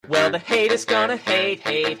Well, the haters gonna hate,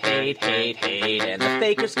 and the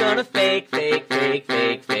faker's gonna fake,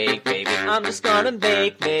 baby. I'm just gonna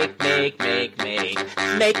make, making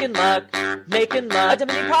luck, a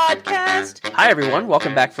Dominion podcast. Hi, everyone.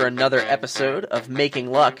 Welcome back for another episode of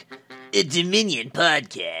Making Luck, a Dominion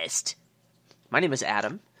podcast. My name is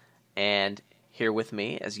Adam, and here with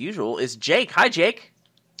me, as usual, is Jake. Hi, Jake.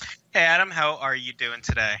 Hey, Adam. How are you doing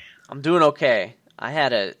today? I'm doing okay. I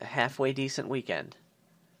had a halfway decent weekend.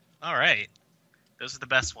 All right. Those are the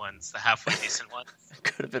best ones, the halfway decent ones.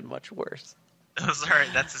 Could have been much worse.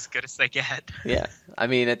 That's as good as they get. Yeah. I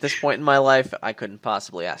mean, at this point in my life, I couldn't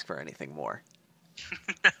possibly ask for anything more.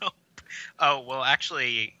 No. Oh, well,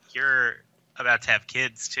 actually, you're about to have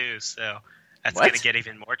kids, too, so that's going to get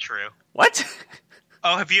even more true. What?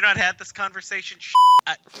 Oh, have you not had this conversation?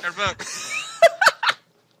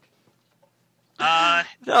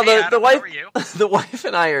 No, hey, the Adam, wife. how are you? The wife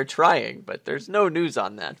and I are trying, but there's no news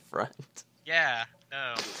on that front. Yeah,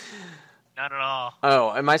 no, not at all.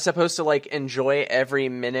 Oh, am I supposed to enjoy every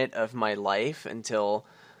minute of my life until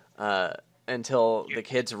the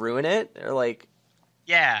kids ruin it? Or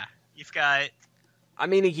yeah, you've got. I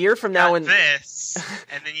mean, a year from now, when this,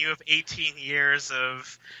 and then you have 18 years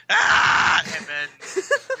of and then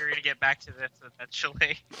you're gonna get back to this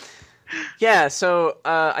eventually. Yeah, so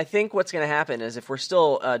I think what's going to happen is if we're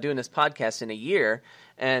still doing this podcast in a year,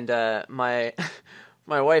 and my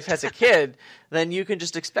wife has a kid, then you can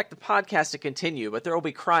just expect the podcast to continue, but there will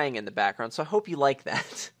be crying in the background. So I hope you like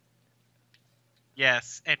that.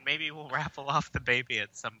 Yes, and maybe we'll raffle off the baby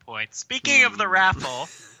at some point. Speaking of the raffle,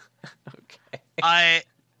 okay,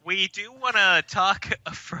 we do want to talk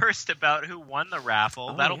first about who won the raffle.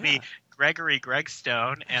 Oh, That'll yeah. be Gregory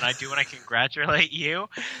Gregstone, and I do want to congratulate you.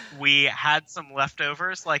 We had some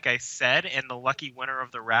leftovers, like I said, and the lucky winner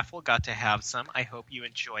of the raffle got to have some. I hope you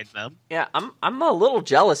enjoyed them. Yeah, I'm a little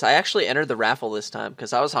jealous. I actually entered the raffle this time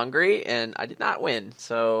because I was hungry and I did not win,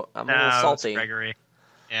 so I'm a little salty. It's Gregory.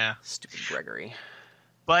 Yeah. Stupid Gregory.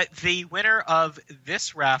 But the winner of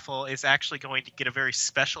this raffle is actually going to get a very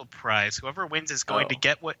special prize. Whoever wins is going to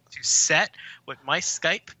get to set what my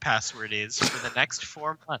Skype password is for the next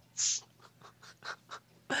 4 months.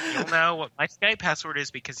 You'll know what my Skype password is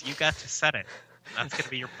because you got to set it. That's going to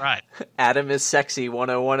be your prize. Adam is sexy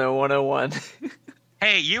 1010101.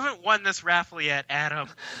 Hey, you haven't won this raffle yet, Adam.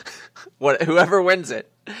 Whoever wins it.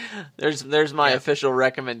 There's my official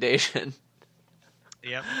recommendation.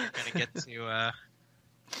 Yep, you're going to get to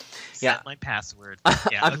set my password.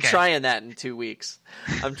 Yeah, I'm trying that in 2 weeks.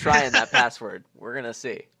 I'm trying that password. We're going to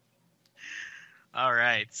see. All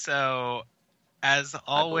right, so as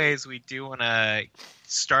always, we do want to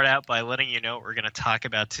start out by letting you know what we're going to talk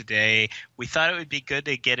about today. We thought it would be good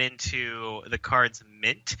to get into the cards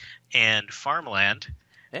Mint and Farmland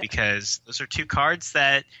because those are two cards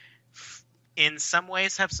that in some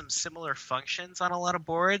ways have some similar functions on a lot of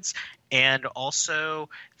boards, and also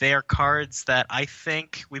they are cards that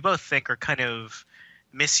we both think are kind of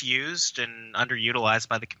misused and underutilized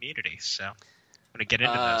by the community. So I'm going to get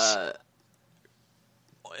into those.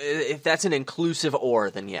 If that's an inclusive or,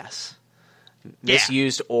 then yes.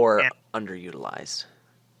 Misused or underutilized.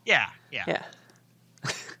 Yeah.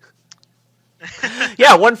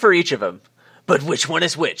 Yeah, one for each of them. But which one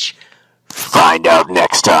is which? Find out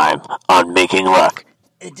next time on Making Luck,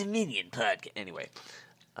 a Dominion podcast. Anyway,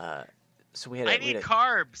 so we had. I need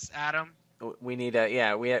carbs, Adam. We need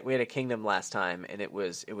a we had a kingdom last time, and it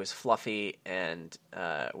was fluffy and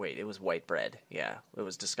it was white bread. Yeah, it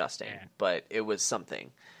was disgusting, but it was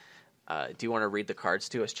something. Do you want to read the cards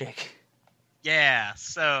to us, Jake? Yeah,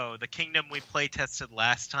 so the kingdom we play tested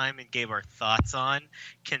last time and gave our thoughts on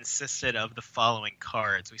consisted of the following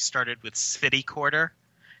cards. We started with City Quarter,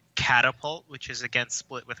 Catapult, which is again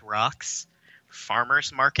split with rocks,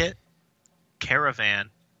 Farmer's Market,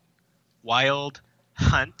 Caravan, Wild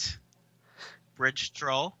Hunt, Bridge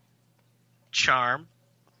Troll, Charm,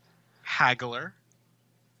 Haggler,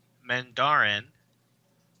 Mandarin,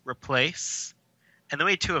 Replace, and then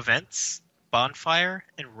we had two events, Bonfire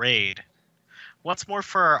and Raid. Once more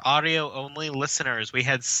for our audio-only listeners, we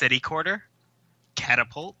had City Quarter,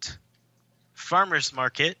 Catapult, Farmer's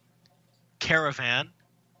Market, Caravan,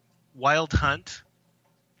 Wild Hunt,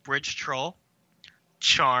 Bridge Troll,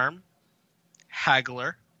 Charm,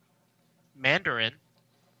 Haggler, Mandarin,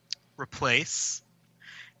 Replace.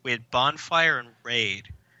 We had Bonfire and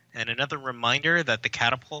Raid. And another reminder that the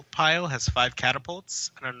catapult pile has 5 catapults,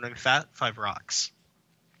 and underneath that, 5 rocks.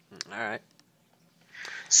 All right.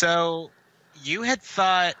 So you had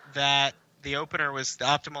thought that the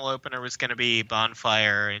optimal opener was going to be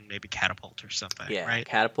Bonfire and maybe Catapult or something, right?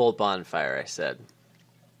 Catapult, Bonfire, I said.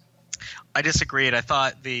 I disagreed. I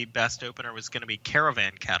thought the best opener was going to be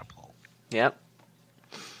Caravan Catapult. Yep.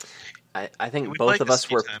 I think We both played of this us a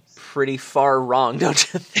few were times. pretty far wrong,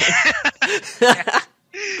 don't you think?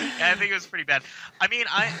 I think it was pretty bad. I mean,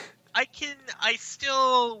 I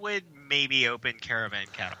still would maybe open Caravan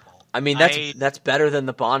Catapult. I mean, that's better than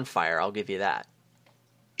the bonfire. I'll give you that.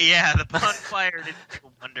 Yeah, the bonfire did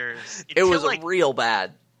wonders. It was Until, real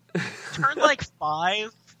bad. turn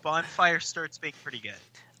 5, bonfire starts being pretty good.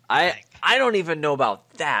 I don't even know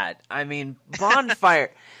about that. I mean,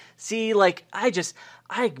 bonfire. See,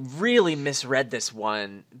 I really misread this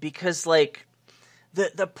one because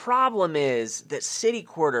the problem is that City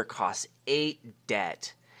Quarter costs 8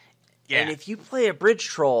 debt. Yeah. And if you play a bridge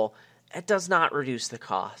troll, it does not reduce the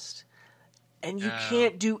cost. And you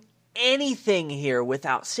can't do anything here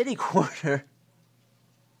without City Quarter.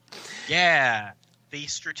 Yeah. The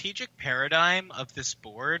strategic paradigm of this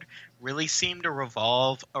board really seemed to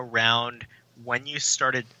revolve around when you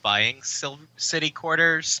started buying city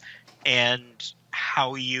quarters and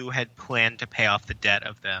how you had planned to pay off the debt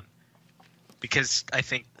of them. Because I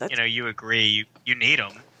think, you agree, you need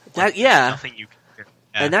them. There's nothing you can do.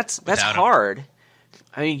 And that's hard. 'em.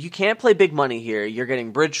 I mean, you can't play big money here. You're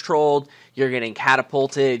getting bridge trolled, you're getting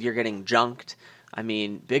catapulted, you're getting junked. I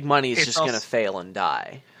mean, big money is just going to fail and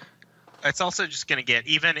die. It's also just going to get,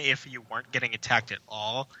 even if you weren't getting attacked at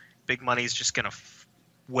all, big money is just going to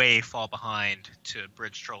way fall behind to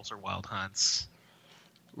bridge trolls or wild hunts.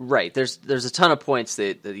 Right. There's a ton of points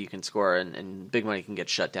that you can score, and big money can get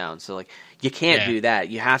shut down. So, you can't do that.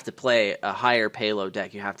 You have to play a higher payload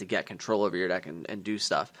deck. You have to get control over your deck and do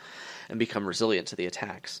stuff and become resilient to the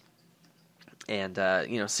attacks. And,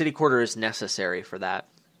 City Quarter is necessary for that.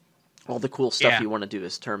 All the cool stuff you want to do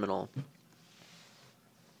is terminal.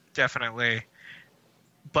 Definitely.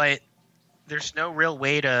 But there's no real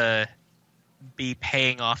way to be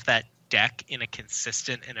paying off that deck in a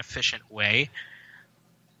consistent and efficient way.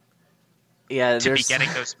 Yeah, to be getting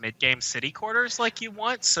those mid-game city quarters like you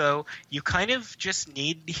want. So you kind of just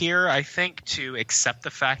need here, I think, to accept the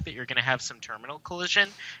fact that you're going to have some terminal collision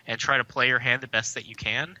and try to play your hand the best that you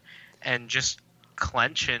can and just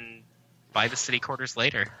clench and buy the city quarters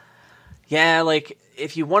later. Yeah,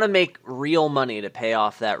 if you want to make real money to pay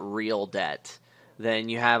off that real debt, then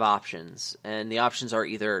you have options. And the options are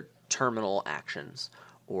either terminal actions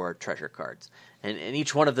or treasure cards. And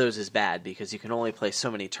each one of those is bad because you can only play so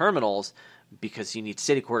many terminals because you need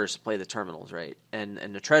city quarters to play the terminals, right? And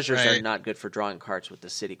the treasures are not good for drawing cards with the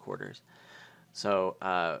city quarters. So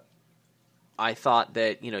I thought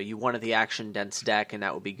that, you wanted the action-dense deck, and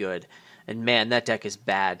that would be good. And, man, that deck is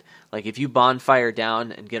bad. If you bonfire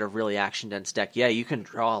down and get a really action-dense deck, yeah, you can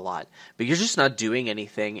draw a lot. But you're just not doing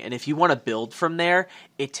anything. And if you want to build from there,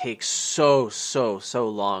 it takes so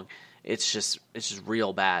long. It's just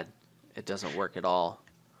real bad. It doesn't work at all.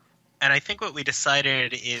 And I think what we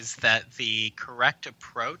decided is that the correct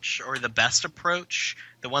approach, or the best approach,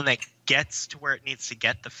 the one that gets to where it needs to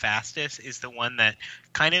get the fastest, is the one that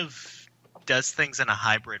kind of does things in a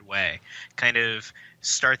hybrid way. Kind of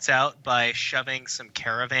starts out by shoving some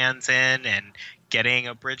caravans in and getting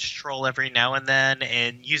a bridge troll every now and then,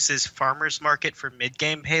 and uses Farmer's Market for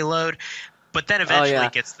mid-game payload, but then eventually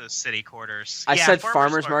gets those city quarters. I said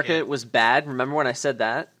Farmer's Market was bad. Remember when I said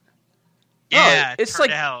that? Yeah, it's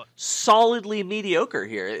solidly mediocre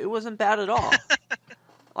here. It wasn't bad at all.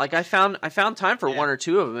 I found time for one or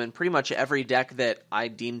two of them in pretty much every deck that I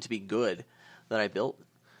deemed to be good that I built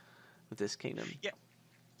with this kingdom.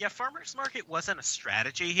 Yeah, Farmer's Market wasn't a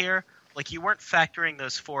strategy here. You weren't factoring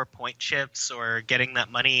those 4-point chips or getting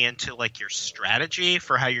that money into your strategy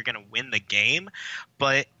for how you're going to win the game.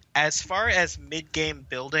 But as far as mid-game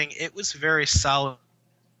building, it was very solid.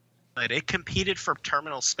 It competed for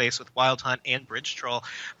terminal space with Wild Hunt and Bridge Troll,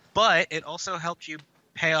 but it also helped you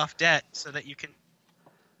pay off debt so that you can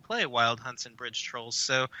play Wild Hunts and Bridge Trolls.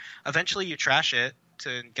 So eventually you trash it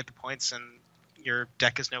to get the points, and your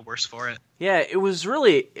deck is no worse for it. Yeah, it was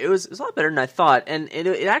a lot better than I thought, and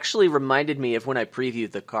it actually reminded me of when I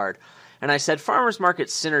previewed the card, and I said Farmer's Market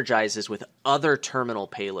synergizes with other terminal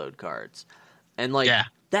payload cards, and that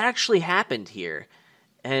actually happened here,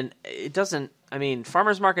 and it doesn't. I mean,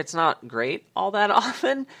 Farmer's Market's not great all that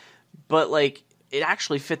often, but it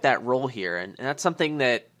actually fit that role here, and that's something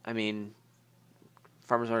that, I mean,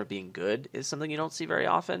 Farmer's Market being good is something you don't see very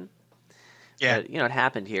often. Yeah, but, it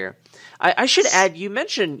happened here. I should add, you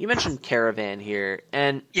mentioned Caravan here,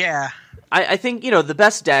 and I think the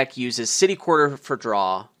best deck uses City Quarter for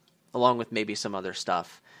draw, along with maybe some other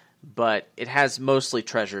stuff, but it has mostly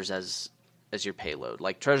treasures as your payload.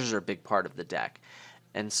 Treasures are a big part of the deck.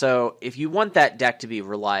 And so if you want that deck to be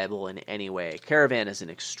reliable in any way, Caravan is an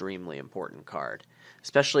extremely important card.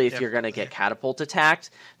 Especially if you're going to get Catapult attacked,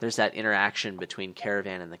 there's that interaction between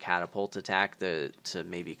Caravan and the Catapult attack to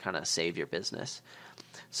maybe kind of save your business.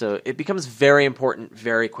 So it becomes very important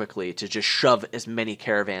very quickly to just shove as many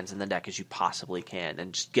Caravans in the deck as you possibly can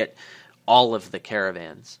and just get all of the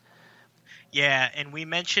Caravans. Yeah, and we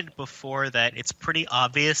mentioned before that it's pretty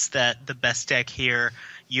obvious that the best deck here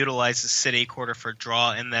utilizes City Quarter for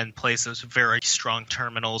draw and then plays those very strong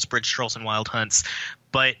terminals, Bridge Trolls, and Wild Hunts.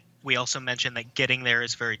 But we also mentioned that getting there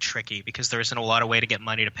is very tricky because there isn't a lot of way to get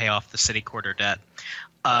money to pay off the City Quarter debt.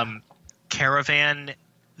 Caravan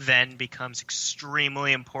then becomes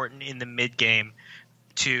extremely important in the mid-game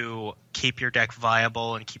to keep your deck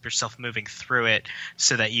viable and keep yourself moving through it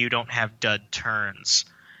so that you don't have dud turns.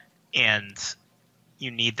 And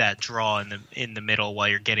you need that draw in the middle while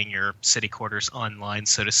you're getting your City Quarters online,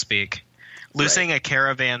 so to speak. Losing a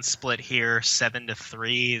Caravan split here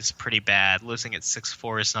 7-3 is pretty bad. Losing at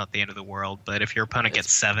 6-4 is not the end of the world, but if your opponent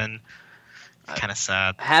gets 7, kind of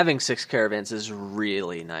sad. Having 6 Caravans is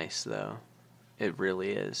really nice, though. It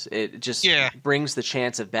really is. It just brings the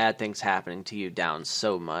chance of bad things happening to you down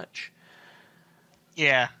so much.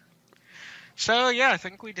 Yeah. So, I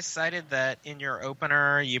think we decided that in your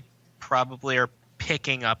opener, you probably are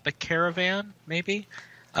picking up a Caravan, maybe?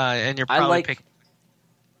 And you're probably picking...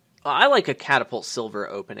 I like a Catapult Silver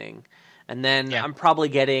opening, and then I'm probably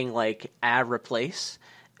getting like a replace,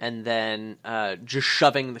 and then just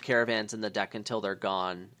shoving the Caravans in the deck until they're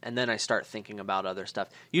gone, and then I start thinking about other stuff.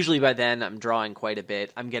 Usually by then I'm drawing quite a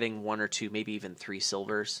bit. I'm getting 1 or 2, maybe even 3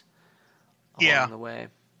 silvers along the way.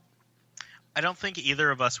 I don't think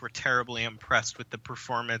either of us were terribly impressed with the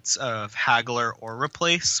performance of Haggler or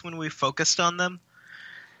Replace when we focused on them.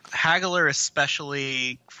 Haggler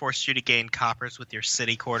especially forced you to gain coppers with your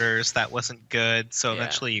City Quarters. That wasn't good, so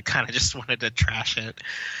eventually you kind of just wanted to trash it.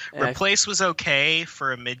 Replace was okay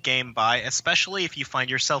for a mid-game buy, especially if you find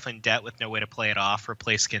yourself in debt with no way to play it off.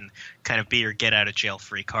 Replace can kind of be your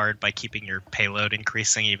get-out-of-jail-free card by keeping your payload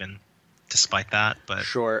increasing even despite that. But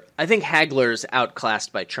sure. I think Haggler's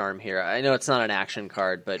outclassed by Charm here. I know it's not an action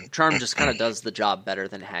card, but Charm just kind of does the job better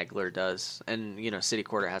than Haggler does, and City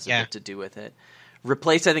Quarter has a bit to do with it.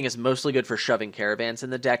 Replace, I think, is mostly good for shoving Caravans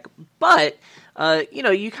in the deck, but,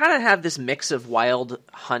 you kind of have this mix of Wild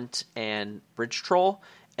Hunt and Bridge Troll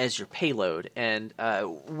as your payload, and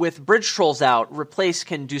with Bridge Trolls out, Replace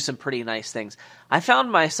can do some pretty nice things. I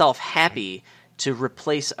found myself happy to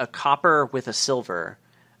replace a copper with a silver,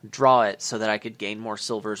 draw it so that I could gain more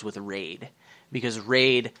silvers with Raid, because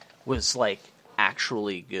Raid was,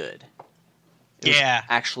 actually good. It was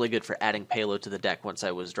actually good for adding payload to the deck once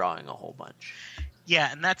I was drawing a whole bunch.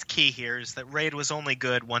 Yeah, and that's key here, is that Raid was only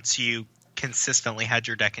good once you consistently had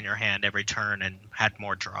your deck in your hand every turn and had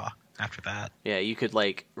more draw after that. Yeah, you could,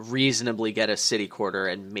 reasonably get a City Quarter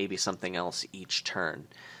and maybe something else each turn.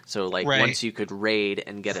 So, once you could Raid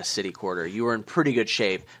and get a City Quarter, you were in pretty good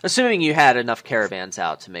shape, assuming you had enough Caravans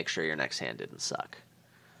out to make sure your next hand didn't suck.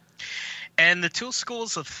 And the two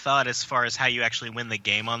schools of thought as far as how you actually win the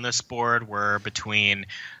game on this board were between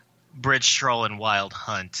Bridge Troll and Wild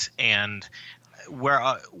Hunt, and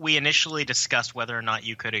where we initially discussed whether or not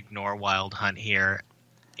you could ignore Wild Hunt here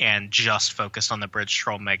and just focus on the Bridge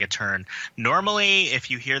Troll Megaturn. Normally, if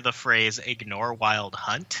you hear the phrase ignore Wild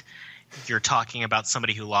Hunt, you're talking about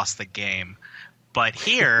somebody who lost the game. But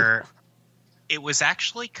here, it was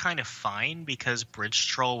actually kind of fine because Bridge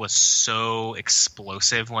Troll was so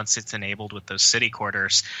explosive once it's enabled with those City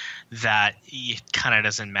Quarters that it kind of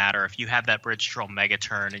doesn't matter. If you have that Bridge Troll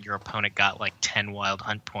Megaturn and your opponent got 10 Wild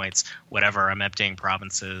Hunt points, whatever, I'm emptying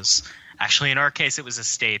provinces. Actually, in our case, it was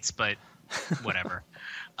estates, but whatever.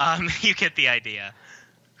 You get the idea.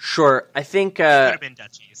 Sure, I think could have been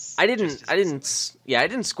duchies. I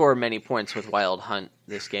didn't score many points with Wild Hunt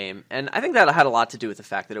this game, and I think that had a lot to do with the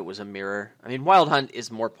fact that it was a mirror. I mean, Wild Hunt is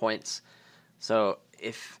more points, so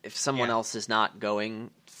if someone else is not going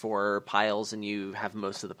for piles and you have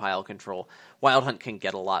most of the pile control, Wild Hunt can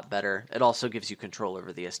get a lot better. It also gives you control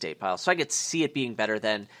over the estate pile, so I could see it being better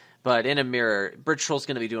then. But in a mirror, Bridge Troll's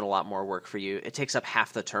going to be doing a lot more work for you. It takes up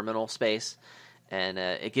half the terminal space, and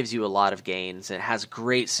it gives you a lot of gains. It has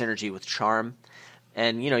great synergy with Charm.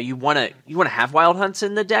 And you want to have Wild Hunts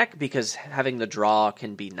in the deck because having the draw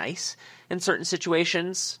can be nice in certain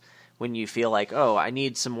situations when you feel like, oh, I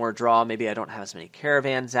need some more draw. Maybe I don't have as many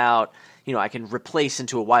Caravans out. I can replace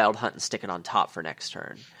into a Wild Hunt and stick it on top for next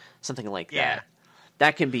turn. Something like that.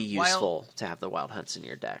 That can be useful to have the Wild Hunts in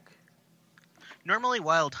your deck. Normally,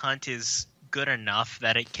 Wild Hunt is good enough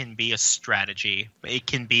that it can be a strategy. It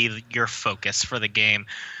can be your focus for the game.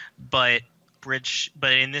 But Bridge,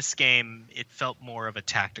 but in this game, it felt more of a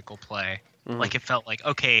tactical play. Like, it felt like,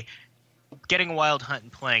 okay, getting a Wild Hunt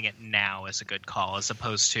and playing it now is a good call, as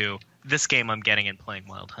opposed to this game I'm getting and playing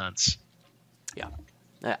Wild Hunts. Yeah.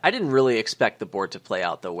 I didn't really expect the board to play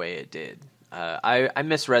out the way it did. I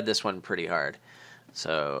misread this one pretty hard.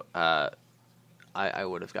 So I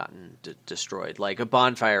would have gotten destroyed. Like, a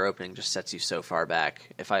bonfire opening just sets you so far back.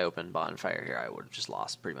 If I opened bonfire here, I would have just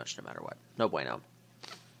lost pretty much no matter what. No bueno.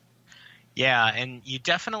 Yeah, and you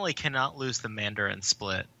definitely cannot lose the Mandarin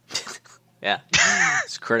split. Yeah.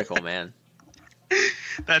 It's critical, man.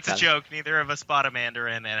 That's a joke. Neither of us bought a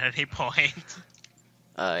Mandarin at any point.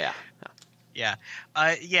 Yeah. Yeah.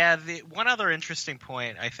 The one other interesting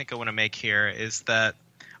point I think I want to make here is that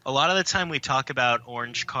a lot of the time we talk about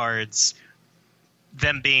orange cards,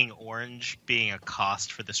 them being orange being a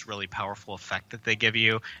cost for this really powerful effect that they give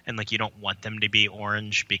you, and like you don't want them to be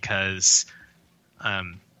orange because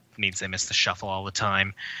it means they miss the shuffle all the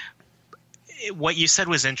time. What you said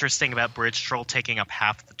was interesting about Bridge Troll taking up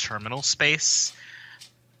half the terminal space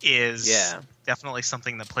is definitely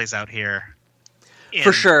something that plays out here.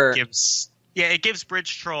 For sure. It gives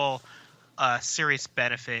Bridge Troll a serious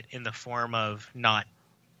benefit in the form of not...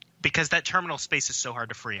 Because that terminal space is so hard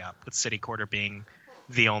to free up, with City Quarter being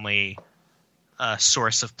the only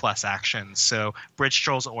source of plus action. So Bridge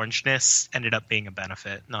Troll's orangeness ended up being a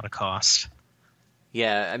benefit, not a cost.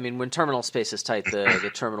 Yeah, I mean, when terminal space is tight, the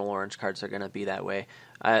terminal orange cards are going to be that way.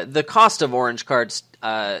 The cost of orange cards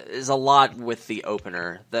is a lot with the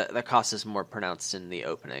opener. The cost is more pronounced in the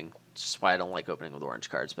opening. Which is why I don't like opening with orange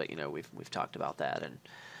cards. But we've talked about that, and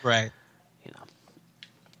right.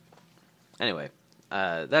 Anyway,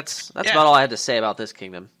 that's about all I had to say about this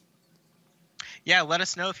kingdom. Yeah, let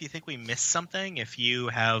us know if you think we missed something. If you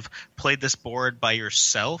have played this board by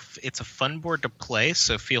yourself, it's a fun board to play,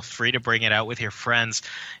 so feel free to bring it out with your friends.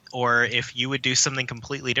 Or if you would do something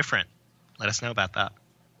completely different, let us know about that.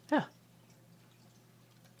 Yeah.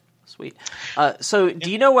 Sweet. So do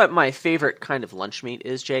you know what my favorite kind of lunch meat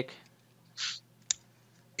is, Jake?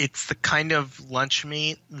 It's the kind of lunch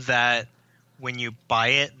meat that when you buy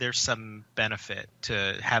it, there's some benefit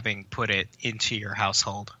to having put it into your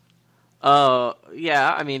household.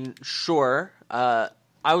 Yeah, I mean, sure. I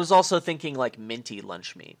was also thinking like minty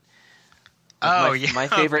lunch meat. Like my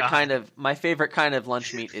favorite kind of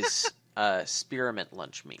lunch meat is spearmint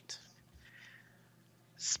lunch meat.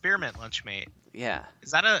 Spearmint lunch meat. Yeah.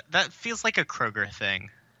 Is that feels like a Kroger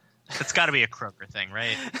thing. It's got to be a Kroger thing,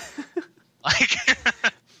 right? Like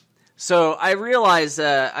So I realize,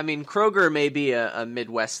 Kroger may be a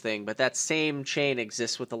Midwest thing, but that same chain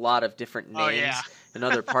exists with a lot of different names in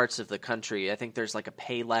other parts of the country. I think there's like a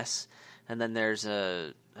Payless, and then there's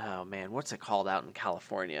what's it called out in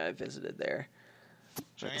California? I visited there.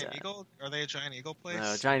 Giant Eagle? Are they a Giant Eagle place?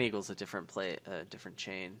 No, Giant Eagle's a different different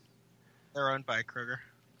chain. They're owned by Kroger.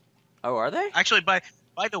 Oh, are they? Actually, by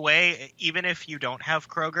the way, even if you don't have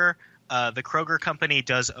Kroger, the Kroger company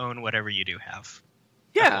does own whatever you do have.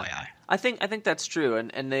 Yeah, FYI. I think that's true,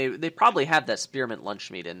 and they probably have that spearmint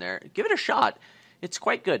lunch meat in there. Give it a shot; it's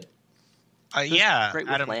quite good. Great with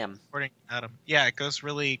Adam, lamb. Adam. Yeah, it goes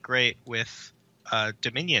really great with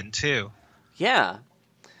Dominion too. Yeah,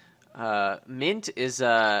 mint is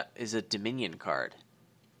a Dominion card,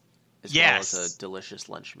 as well as a delicious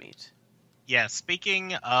lunch meat. Yeah,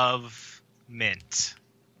 speaking of mint,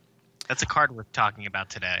 that's a card we're talking about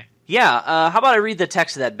today. Yeah, how about I read the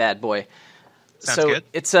text of that bad boy? Sounds good.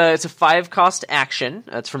 It's a 5-cost action.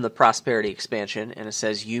 It's from the Prosperity expansion, and it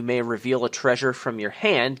says you may reveal a treasure from your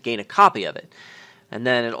hand, gain a copy of it. And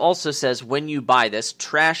then it also says when you buy this,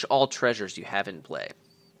 trash all treasures you have in play.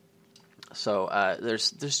 So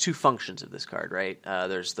there's two functions of this card, right?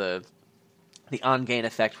 There's the on-gain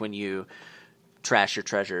effect when you trash your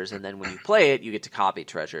treasures, and then when you play it, you get to copy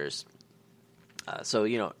treasures. So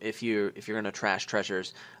if you're going to trash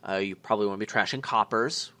treasures, you probably want to be trashing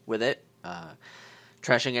coppers with it.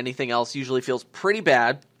 Trashing anything else usually feels pretty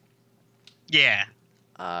bad. Yeah.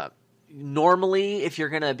 Normally, if you're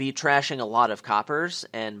going to be trashing a lot of coppers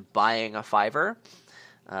and buying a $5,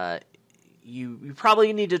 you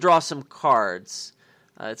probably need to draw some cards.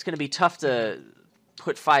 It's going to be tough to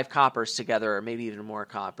put 5 coppers together, or maybe even more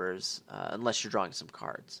coppers, unless you're drawing some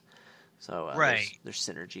cards. So there's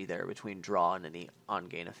synergy there between draw and any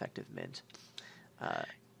on-gain effective mint.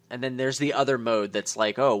 And then there's the other mode that's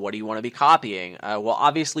like, oh, what do you want to be copying? Well,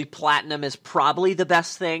 obviously platinum is probably the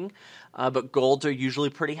best thing, but golds are usually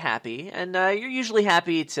pretty happy. And you're usually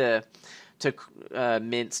happy to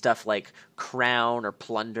mint stuff like Crown or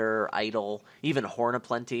Plunder, or Idol, even Horn o'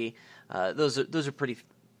 Plenty. Those are pretty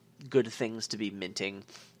good things to be minting.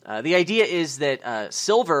 The idea is that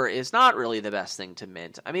silver is not really the best thing to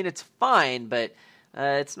mint. I mean, it's fine, but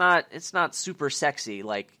it's not super sexy.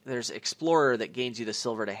 Like there's Explorer that gains you the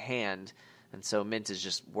silver to hand, and so mint is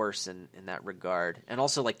just worse in that regard. And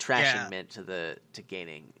also like trashing mint to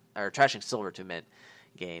gaining, or trashing silver to mint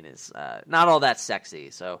gain is not all that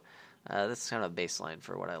sexy. So that's kind of a baseline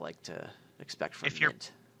for what I like to expect from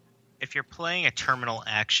mint. If you're playing a terminal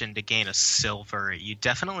action to gain a silver, you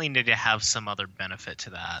definitely need to have some other benefit to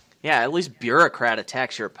that. Yeah, at least Bureaucrat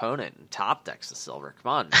attacks your opponent and top decks the silver.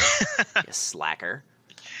 Come on, you slacker.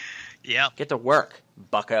 Yeah. Get to work,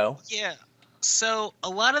 bucko. Yeah. So a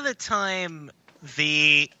lot of the time,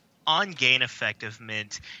 the on-gain effect of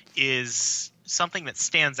mint is something that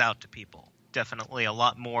stands out to people. Definitely a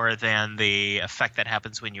lot more than the effect that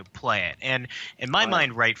happens when you play it. And in my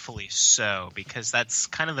mind, rightfully so, because that's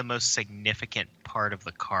kind of the most significant part of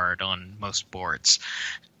the card on most boards.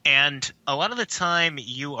 And a lot of the time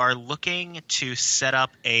you are looking to set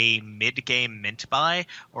up a mid-game mint buy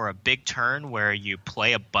or a big turn where you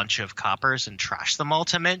play a bunch of coppers and trash them all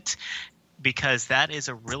to mint, because that is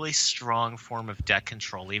a really strong form of deck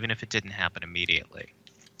control, even if it didn't happen immediately.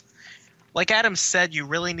 Like Adam said, you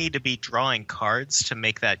really need to be drawing cards to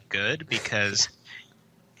make that good, because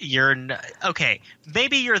okay,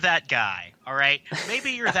 maybe you're that guy, all right?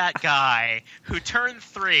 Maybe you're that guy who turn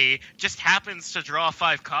 3 just happens to draw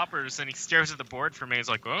 5 coppers, and he stares at the board for me. He's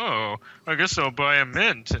like, oh, I guess I'll buy a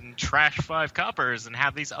mint and trash 5 coppers and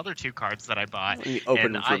have these other 2 cards that I bought. You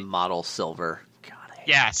open for model silver.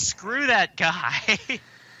 God, screw that guy.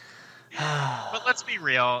 But let's be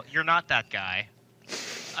real, you're not that guy.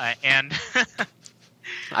 And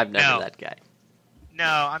I'm never that guy. No,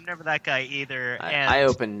 I'm never that guy either. I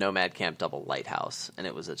opened Nomad Camp Double Lighthouse, and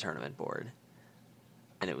it was a tournament board,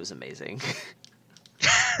 and it was amazing.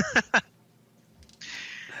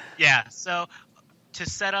 Yeah, so to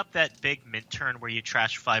set up that big mint turn where you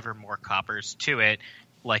trash 5 or more coppers to it,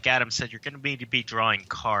 like Adam said, you're going to need to be drawing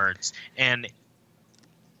cards. And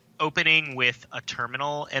opening with a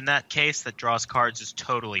terminal in that case that draws cards is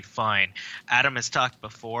totally fine. Adam has talked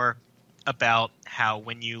before about how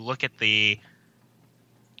when you look at the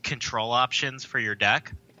control options for your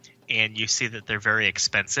deck and you see that they're very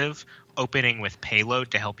expensive, opening with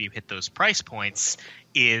payload to help you hit those price points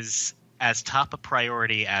is as top a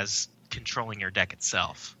priority as controlling your deck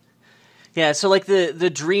itself. Yeah, so like the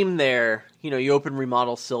dream there, you open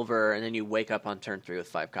Remodel Silver and then you wake up on turn 3 with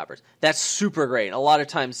 5 coppers. That's super great. A lot of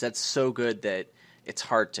times that's so good that it's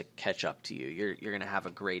hard to catch up to you. You're going to have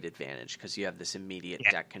a great advantage because you have this immediate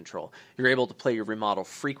deck control. You're able to play your Remodel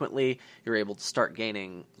frequently. You're able to start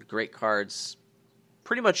gaining great cards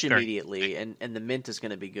pretty much immediately, and the mint is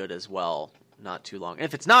going to be good as well not too long. And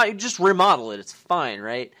if it's not, you just remodel it. It's fine,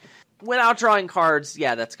 right? Without drawing cards,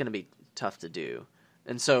 that's going to be tough to do.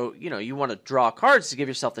 And so, you want to draw cards to give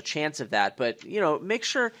yourself the chance of that, but, make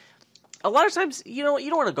sure a lot of times, you don't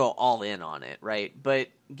want to go all in on it, right? But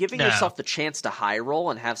giving yourself the chance to high roll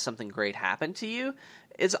and have something great happen to you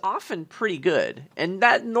is often pretty good. And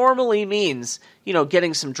that normally means,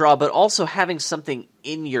 getting some draw, but also having something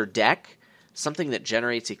in your deck, something that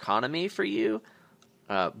generates economy for you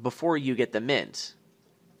before you get the mint.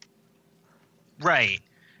 Right.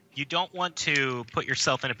 You don't want to put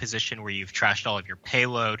yourself in a position where you've trashed all of your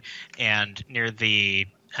payload, and near the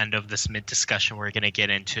end of this mint discussion, we're going to get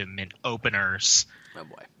into mint openers. Oh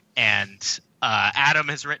boy! And Adam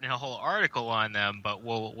has written a whole article on them, but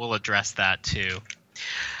we'll address that too.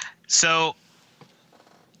 So,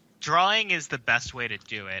 drawing is the best way to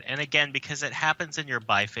do it, and again, because it happens in your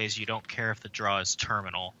buy phase, you don't care if the draw is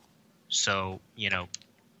terminal. So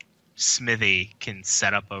Smithy can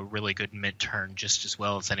set up a really good mint turn just as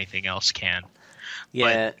well as anything else can.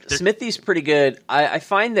 Yeah, Smithy's pretty good. I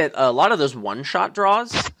find that a lot of those one-shot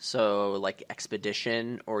draws, so like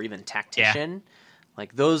Expedition or even Tactician,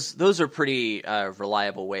 like those are pretty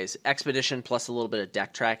reliable ways. Expedition plus a little bit of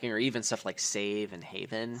deck tracking, or even stuff like Save and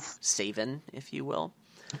Saven, if you will.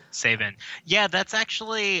 Saven. Yeah, that's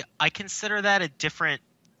actually, I consider that a different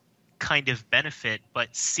kind of benefit, but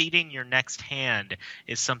seeding your next hand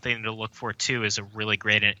is something to look for too, is a really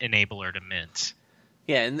great enabler to mint.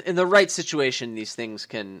 Yeah, in the right situation, these things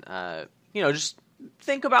can, just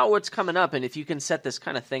think about what's coming up, and if you can set this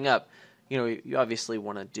kind of thing up, you obviously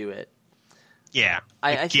want to do it. Yeah,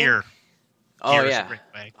 I Gear. Oh, Gear yeah. Is a great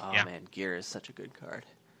way. Oh, yeah. Man, Gear is such a good card.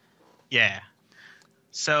 Yeah.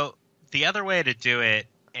 So the other way to do it,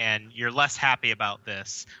 and you're less happy about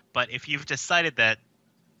this, but if you've decided that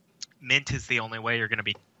mint is the only way you're going to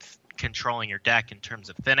be controlling your deck in terms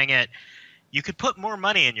of thinning it, you could put more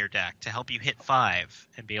money in your deck to help you hit 5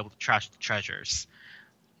 and be able to trash the treasures.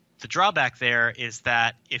 The drawback there is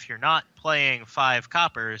that if you're not playing 5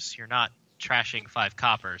 coppers, you're not trashing 5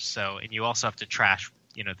 coppers. So, and you also have to trash,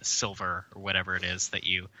 the silver or whatever it is that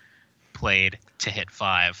you played to hit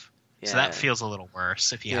 5. Yeah. So that feels a little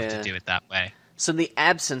worse if you have to do it that way. So in the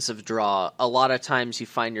absence of draw, a lot of times you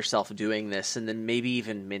find yourself doing this and then maybe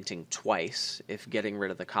even minting twice if getting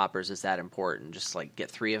rid of the coppers is that important. Just like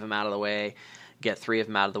get 3 of them out of the way, get 3 of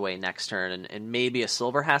them out of the way next turn, and maybe a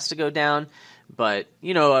silver has to go down. But,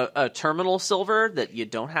 a terminal silver that you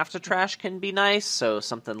don't have to trash can be nice. So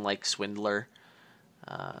something like Swindler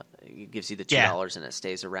it gives you the $2 and it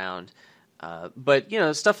stays around. But,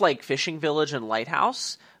 stuff like Fishing Village and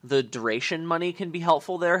Lighthouse, the duration money can be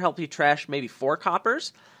helpful there, help you trash maybe 4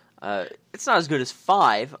 coppers. It's not as good as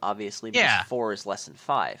 5, obviously, because 4 is less than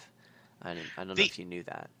 5. I don't know if you knew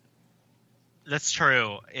that. That's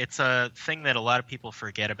true. It's a thing that a lot of people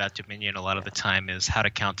forget about Dominion a lot of the time is how to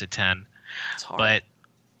count to 10. It's hard. But,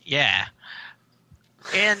 yeah.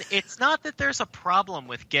 And it's not that there's a problem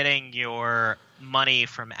with getting your money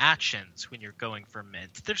from actions when you're going for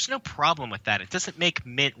mint. There's no problem with that. It doesn't make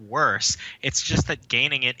mint worse. It's just that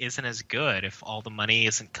gaining it isn't as good if all the money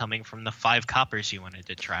isn't coming from the 5 coppers you wanted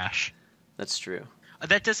to trash. That's true.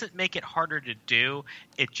 That doesn't make it harder to do.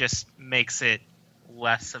 It just makes it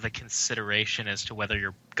less of a consideration as to whether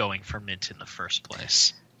you're going for mint in the first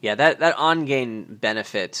place. Yeah, that on-gain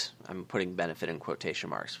benefit, I'm putting benefit in quotation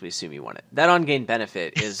marks, we assume you want it. That on-gain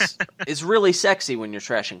benefit is really sexy when you're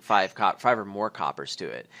trashing 5 or more coppers to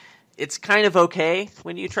it. It's kind of okay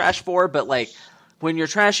when you trash 4, but when you're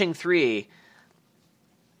trashing 3,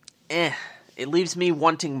 it leaves me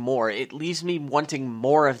wanting more. It leaves me wanting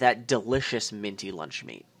more of that delicious minty lunch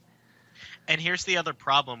meat. And here's the other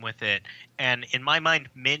problem with it, and in my mind,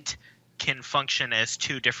 mint can function as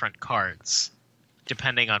 2 different cards,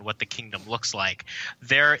 depending on what the kingdom looks like.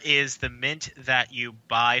 There is the mint that you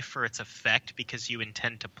buy for its effect because you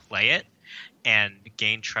intend to play it and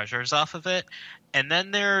gain treasures off of it. And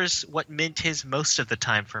then there's what mint is most of the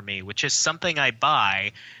time for me, which is something I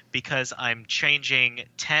buy because I'm changing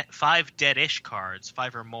 5 dead-ish cards,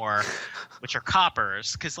 5 or more, which are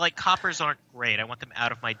coppers. Because, coppers aren't great. I want them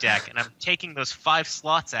out of my deck. And I'm taking those 5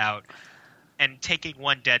 slots out and taking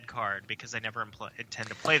 1 dead card because I never intend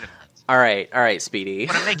to play them. All right, Speedy.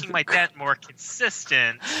 But I'm making my deck more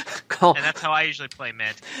consistent, and that's how I usually play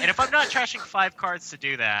mint. And if I'm not trashing 5 cards to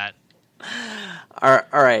do that, all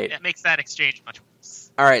right, it makes that exchange much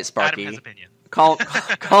worse. All right, Sparky. Adam has opinion. Calm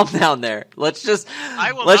down there. Let's just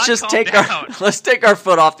take our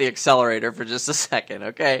foot off the accelerator for just a second,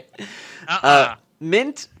 okay?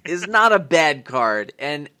 Mint is not a bad card,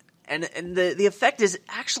 and the effect is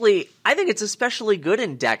actually, I think it's especially good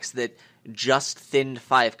in decks that just thinned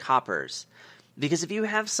 5 coppers. Because if you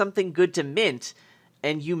have something good to mint,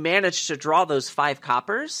 and you manage to draw those 5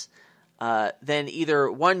 coppers, then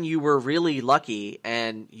either, 1, you were really lucky,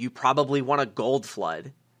 and you probably won a gold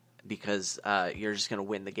flood, because you're just going to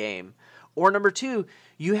win the game. Or number 2,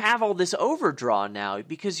 you have all this overdraw now,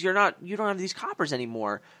 because you don't have these coppers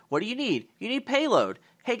anymore. What do you need? You need payload.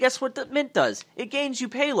 Hey, guess what the mint does? It gains you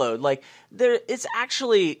payload. It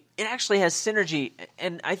actually has synergy,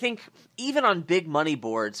 and I think even on big money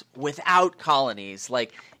boards without colonies,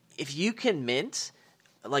 if you can mint,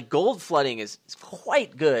 gold flooding is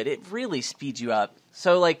quite good. It really speeds you up.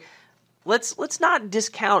 So let's not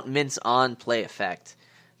discount mint's on play effect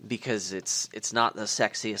because it's not the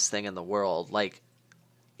sexiest thing in the world.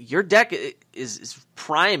 Your deck is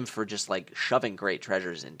prime for just shoving great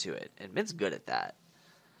treasures into it, and mint's good at that.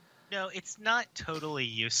 No, it's not totally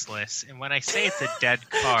useless. And when I say it's a dead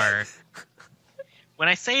card,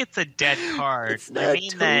 I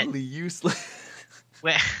mean totally useless.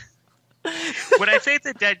 When I say it's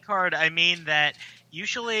a dead card, I mean that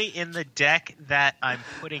usually in the deck that I'm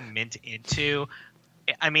putting mint into,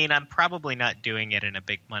 I'm probably not doing it in a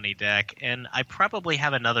big money deck, and I probably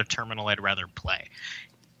have another terminal I'd rather play.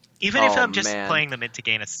 Even if I'm just playing the mint to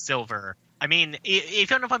gain a silver. Even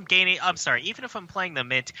if I'm playing the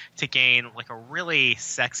mint to gain a really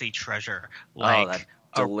sexy treasure, that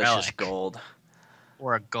delicious relic, gold.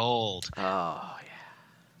 Or a gold. Oh, yeah.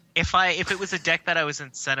 If it was a deck that I was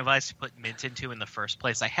incentivized to put mint into in the first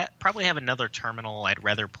place, I probably have another terminal I'd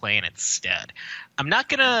rather play in instead. I'm not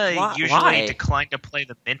gonna usually decline to play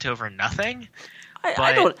the mint over nothing.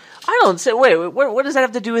 I don't say. Wait, what does that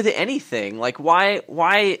have to do with anything?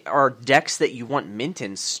 Why are decks that you want mint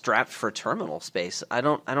in strapped for terminal space? I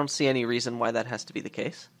don't see any reason why that has to be the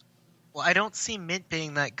case. Well, I don't see mint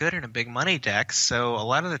being that good in a big money deck, so a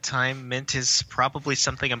lot of the time mint is probably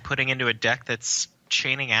something I'm putting into a deck that's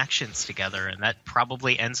chaining actions together, and that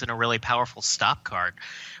probably ends in a really powerful stop card.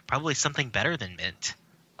 Probably something better than mint.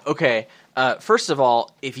 Okay, first of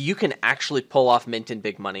all, if you can actually pull off mint in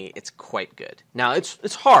big money, it's quite good. Now,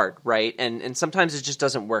 it's hard, right? And sometimes it just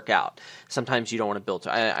doesn't work out. Sometimes you don't want to build.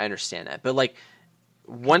 I understand that, but like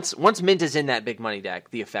once mint is in that big money deck,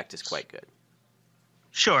 the effect is quite good.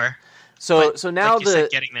 Sure. So But now like you said,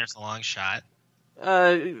 getting there's a long shot.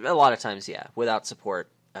 a lot of times, yeah, without support,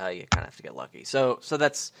 you kind of have to get lucky. So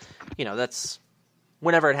that's that's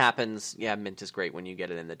whenever it happens. Yeah, mint is great when you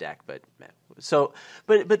get it in the deck, but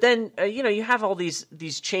then you have all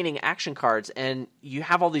these chaining action cards, and you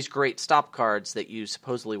have all these great stop cards that you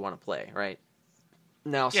supposedly want to play, right?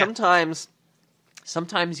 Now, sometimes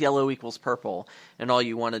yellow equals purple, and all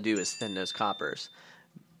you want to do is thin those coppers.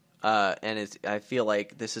 I feel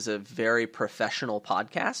like this is a very professional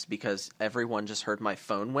podcast because everyone just heard my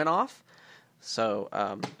phone went off. So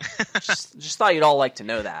just thought you'd all like to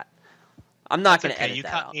know that. I'm not going to edit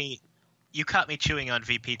that out. You caught me chewing on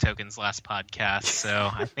VP tokens last podcast, so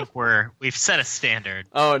I think we've set a standard.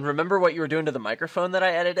 Oh, and remember what you were doing to the microphone that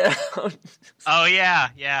I edited out? Oh yeah.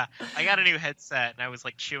 I got a new headset and I was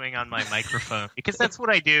like chewing on my microphone because that's what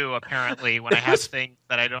I do apparently when I have things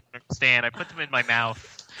that I don't understand. I put them in my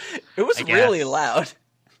mouth. It was really loud.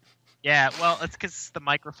 Yeah, well, it's because the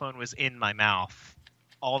microphone was in my mouth.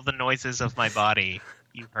 All the noises of my body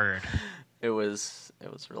you heard. It was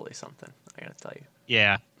really something, I gotta tell you.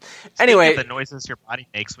 Yeah. Anyway, the noises your body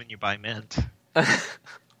makes when you buy mint.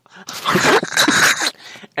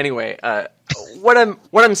 Anyway, what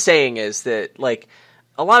I'm saying is that like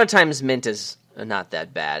a lot of times mint is not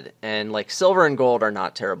that bad, and like silver and gold are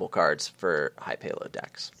not terrible cards for high payload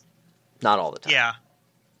decks. Not all the time. Yeah.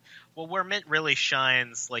 Well, where mint really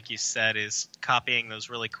shines, like you said, is copying those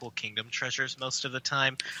really cool kingdom treasures most of the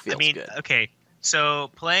time. Feels good. Okay, so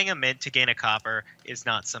playing a mint to gain a copper is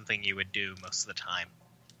not something you would do most of the time.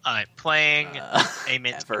 Playing a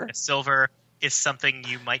mint to gain a silver is something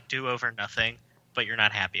you might do over nothing, but you're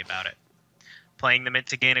not happy about it. Playing the mint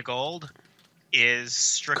to gain a gold is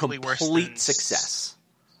strictly worse than complete success.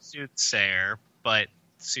 Soothsayer, but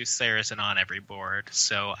Soothsayer isn't on every board,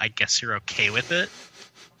 so I guess you're okay with it.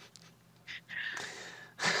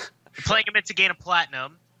 Playing a mint to gain a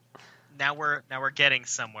platinum. Now we're getting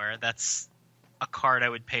somewhere. That's a card I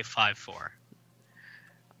would pay 5 for.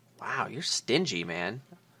 Wow, you're stingy, man.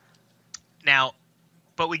 Now,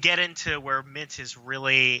 but we get into where mint is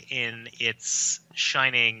really in its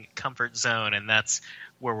shining comfort zone, and that's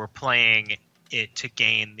where we're playing it to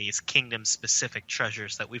gain these kingdom-specific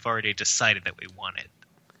treasures that we've already decided that we wanted.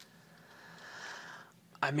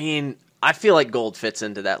 I mean, I feel like gold fits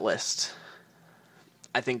into that list.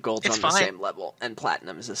 I think gold's on the same level, and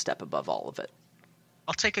platinum is a step above all of it.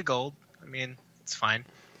 I'll take a gold. I mean, it's fine.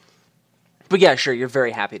 But yeah, sure, you're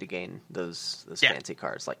very happy to gain those fancy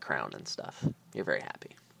cards like Crown and stuff. You're very happy.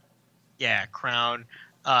 Yeah, Crown.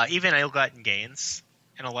 Even ill-gotten gains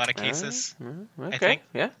in a lot of cases. Okay, I think.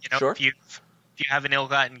 yeah, you know, sure. If you have an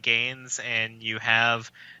ill-gotten gains and you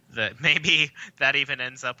have maybe that even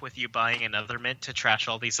ends up with you buying another mint to trash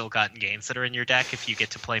all these ill-gotten gains that are in your deck if you get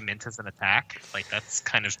to play mint as an attack. Like, that's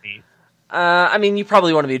kind of neat. I mean, you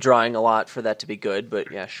probably want to be drawing a lot for that to be good,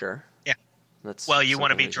 but yeah, sure. Yeah. Well, you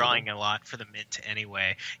want to be drawing a lot for the mint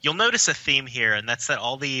anyway. You'll notice a theme here, and that's that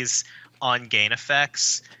all these on-gain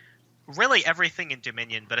effects, really everything in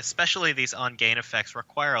Dominion, but especially these on-gain effects,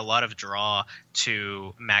 require a lot of draw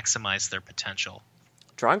to maximize their potential.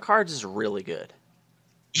 Drawing cards is really good.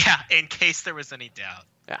 Yeah, in case there was any doubt.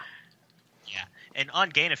 Yeah. Yeah, and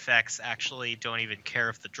on-gain effects actually don't even care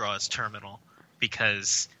if the draw is terminal,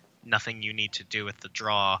 because nothing you need to do with the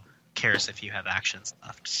draw cares if you have actions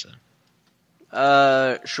left. So.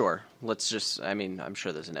 Sure. Let's just, I mean, I'm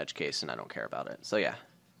sure there's an edge case, and I don't care about it. So, yeah.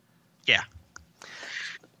 Yeah.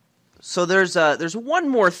 So there's one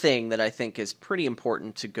more thing that I think is pretty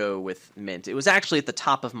important to go with mint. It was actually at the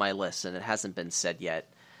top of my list, and it hasn't been said yet.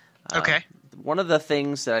 Okay. One of the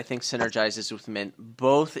things that I think synergizes with mint,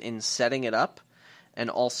 both in setting it up and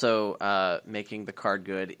also making the card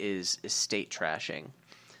good, is estate trashing.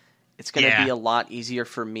 It's going to be a lot easier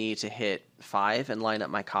for me to hit 5 and line up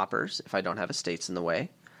my coppers if I don't have estates in the way.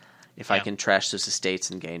 If I can trash those estates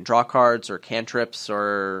and gain draw cards or cantrips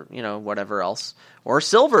or, whatever else. Or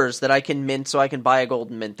silvers that I can mint so I can buy a gold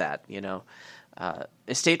and mint that,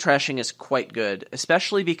 Estate trashing is quite good,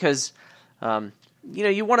 especially because,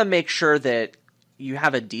 you want to make sure that you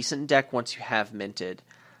have a decent deck once you have minted.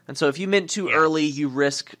 And so if you mint too early, you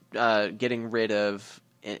risk getting rid of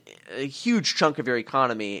a huge chunk of your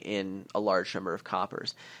economy in a large number of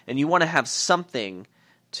coppers. And you want to have something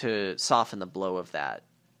to soften the blow of that.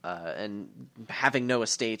 And having no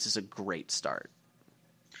estates is a great start.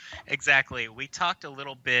 Exactly. We talked a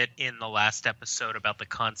little bit in the last episode about the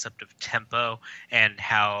concept of tempo and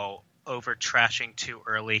how over trashing too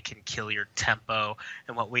early can kill your tempo.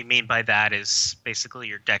 And what we mean by that is basically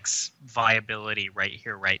your deck's viability right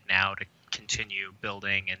here, right now to continue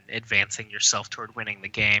building and advancing yourself toward winning the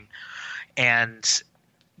game. And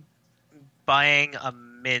buying a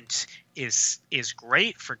mint is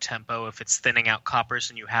great for tempo if it's thinning out coppers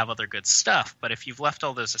and you have other good stuff. But if you've left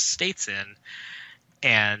all those estates in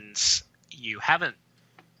and you haven't,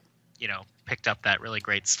 picked up that really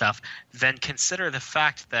great stuff, then consider the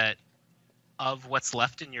fact that of what's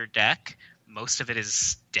left in your deck, most of it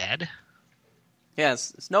is dead. Yeah,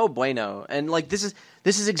 it's no bueno. And like this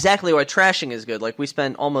is exactly why trashing is good. Like we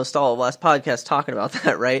spent almost all of last podcast talking about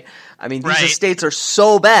that, right? I mean, these estates are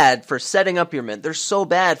so bad for setting up your mint. They're so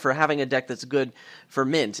bad for having a deck that's good for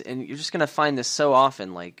mint. And you're just going to find this so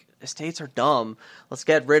often. Like, estates are dumb. Let's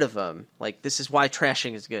get rid of them. Like, this is why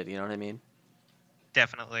trashing is good. You know what I mean?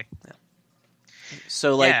 Definitely. Yeah.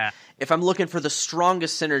 So, like, if I'm looking for the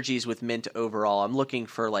strongest synergies with mint overall, I'm looking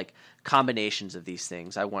for, like, combinations of these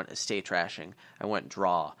things. I want estate trashing. I want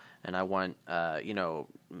draw. And I want,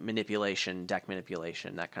 manipulation, deck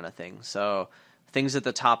manipulation, that kind of thing. So, things at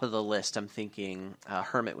the top of the list, I'm thinking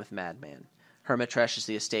Hermit with Madman. Hermit trashes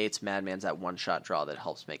the estates. Madman's that one-shot draw that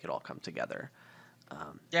helps make it all come together.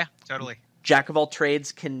 Yeah, totally. Jack of all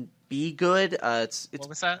trades can be good. It's what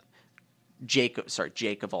was that? Jake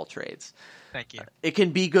of all trades. Thank you. It can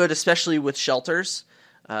be good, especially with shelters,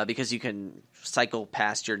 because you can cycle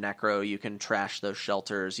past your Necro. You can trash those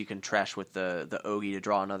shelters. You can trash with the Ogi to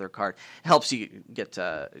draw another card. It helps you get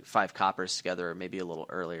 5 coppers together, maybe a little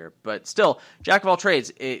earlier. But still, Jack of all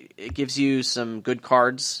trades, it gives you some good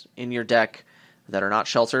cards in your deck that are not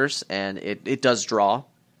shelters, and it does draw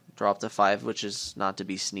up to 5, which is not to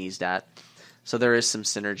be sneezed at. So there is some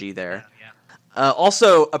synergy there. Yeah.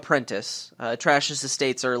 Also, Apprentice trashes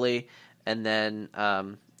estates early, and then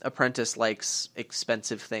Apprentice likes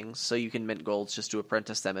expensive things, so you can mint golds just to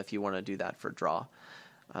apprentice them if you want to do that for draw.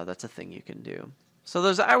 That's a thing you can do.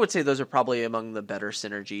 So I would say those are probably among the better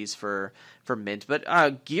synergies for mint.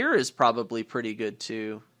 But gear is probably pretty good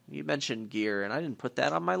too. You mentioned gear, and I didn't put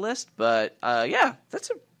that on my list, but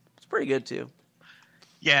it's pretty good too.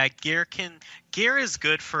 Yeah, gear is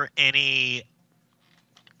good for any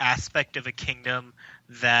aspect of a kingdom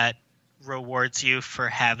that rewards you for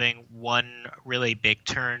having one really big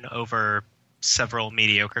turn over several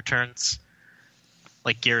mediocre turns.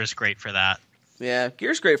 Like, gear is great for that. Yeah,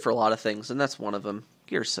 gear's great for a lot of things, and that's one of them.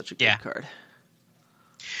 Gear's such a good card.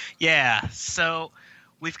 Yeah, so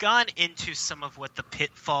we've gone into some of what the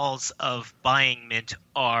pitfalls of buying mint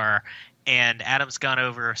are, and Adam's gone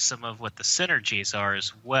over some of what the synergies are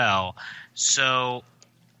as well. So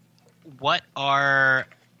what's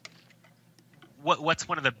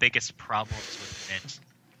one of the biggest problems with mint?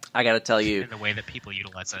 I got to tell you, in the way that people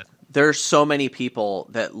utilize it. There's so many people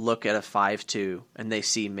that look at a 5/2 and they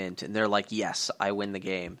see mint and they're like, "Yes, I win the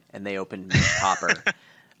game," and they open mint copper.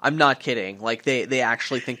 I'm not kidding. Like they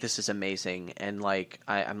actually think this is amazing, and like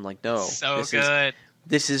I'm like, no,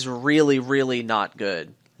 this is really, really not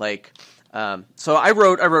good. Like, so I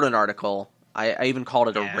wrote an article. I even called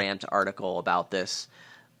it a rant article about this,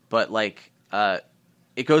 but like,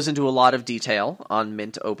 it goes into a lot of detail on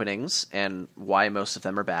mint openings and why most of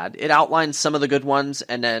them are bad. It outlines some of the good ones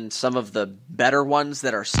and then some of the better ones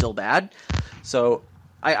that are still bad. So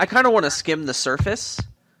I kind of want to skim the surface.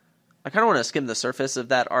 Of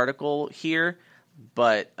that article here,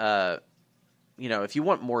 but if you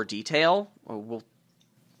want more detail, we'll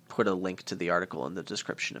put a link to the article in the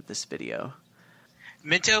description of this video.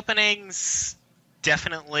 Mint openings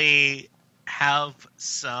definitely have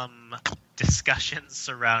some discussions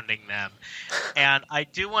surrounding them. And I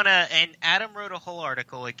do want to, and Adam wrote a whole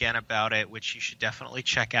article again about it, which you should definitely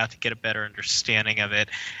check out to get a better understanding of it.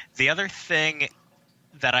 The other thing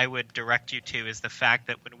that I would direct you to is the fact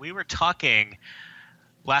that when we were talking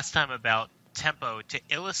last time about tempo, to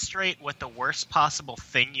illustrate what the worst possible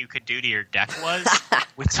thing you could do to your deck was,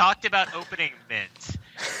 we talked about opening mint.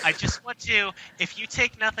 I just want to, if you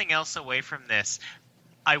take nothing else away from this,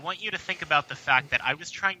 I want you to think about the fact that I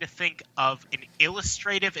was trying to think of an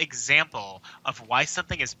illustrative example of why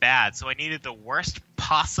something is bad, so I needed the worst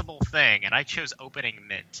possible thing, and I chose opening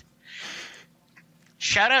mint.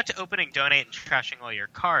 Shout out to opening donate and trashing all your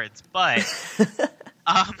cards, but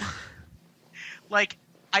I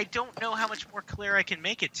don't know how much more clear I can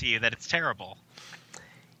make it to you that it's terrible.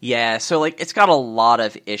 Yeah, so like it's got a lot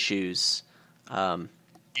of issues.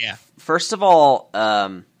 Yeah. First of all,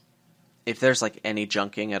 if there's like any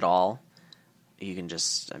junking at all, you can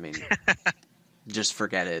just, just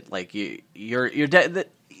forget it. Like you're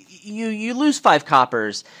you lose 5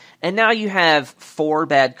 coppers, and now you have 4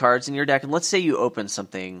 bad cards in your deck. And let's say you open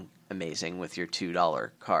something amazing with your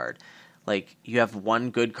 $2 card. Like, you have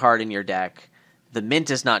 1 good card in your deck. The mint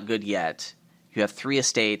is not good yet. You have 3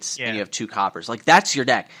 estates, and you have 2 coppers. Like, that's your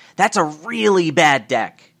deck. That's a really bad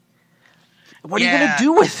deck. What are you going to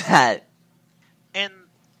do with that? And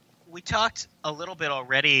we talked a little bit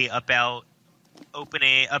already about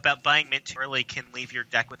buying mint too early can leave your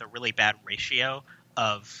deck with a really bad ratio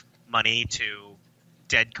of money to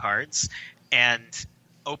dead cards. And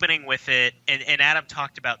opening with it, and Adam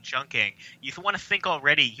talked about junking. You want to think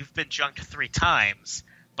already you've been junked 3 times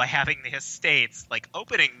by having the estates. Like,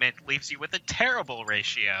 opening mint leaves you with a terrible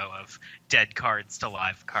ratio of dead cards to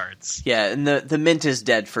live cards. Yeah, and the mint is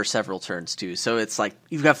dead for several turns too, so it's like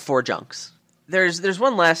you've got 4 junks. There's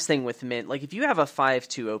one last thing with mint. Like, if you have a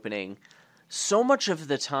 5-2 opening, so much of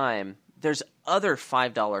the time there's other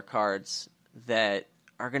 $5 cards that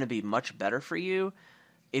are going to be much better for you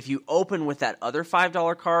if you open with that other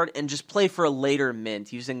 $5 card and just play for a later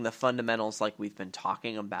mint using the fundamentals like we've been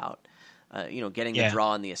talking about. Getting the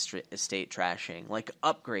draw on the estate trashing. Like,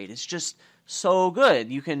 upgrade is just so good.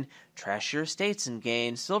 You can trash your estates and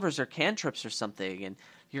gain silvers or cantrips or something, and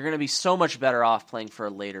you're going to be so much better off playing for a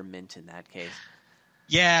later mint in that case.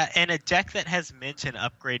 Yeah, and a deck that has mint and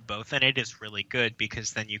upgrade both in it is really good,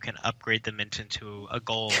 because then you can upgrade the mint into a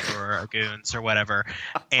gold or a goons or whatever.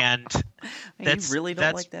 And you really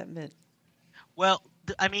don't like that mint. Well,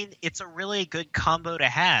 I mean, it's a really good combo to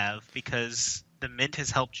have, because the mint has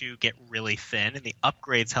helped you get really thin, and the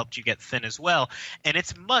upgrades helped you get thin as well. And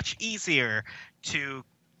it's much easier to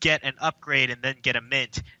get an upgrade and then get a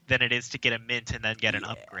mint than it is to get a mint and then get an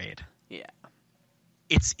upgrade. Yeah.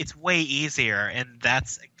 It's way easier, and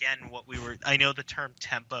that's, again, what I know the term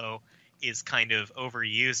tempo is kind of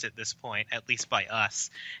overused at this point, at least by us,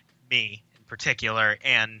 me in particular,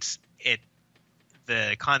 and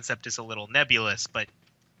the concept is a little nebulous, but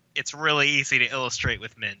it's really easy to illustrate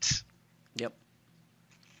with mint. Yep.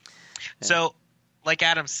 So, like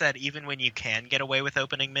Adam said, even when you can get away with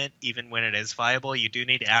opening mint, even when it is viable, you do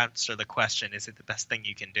need to answer the question, is it the best thing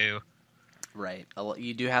you can do? Right.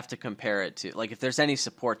 You do have to compare it to, like, if there's any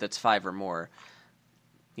support that's 5 or more,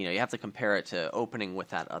 you have to compare it to opening with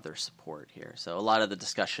that other support here. So a lot of the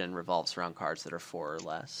discussion revolves around cards that are 4 or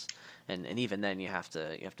less. And even then you have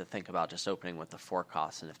to think about just opening with the 4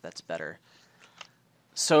 costs and if that's better.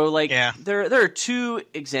 So, there are 2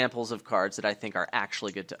 examples of cards that I think are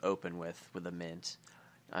actually good to open with a mint.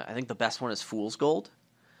 I think the best one is Fool's Gold.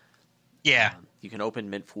 Yeah. You can open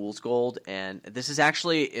mint Fool's Gold, and this is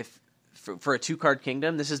actually, for a 2-card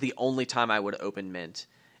kingdom, this is the only time I would open mint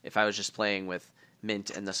if I was just playing with mint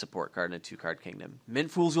and the support card in a 2-card kingdom.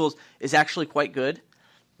 Mint Fool's Gold is actually quite good,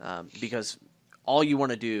 because all you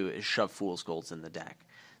want to do is shove Fool's Golds in the deck.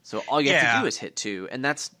 So all you have to do is hit 2, and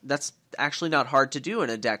that's actually not hard to do in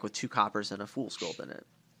a deck with 2 coppers and a Fool's Gold in it.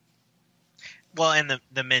 Well, and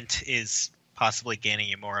the mint is possibly gaining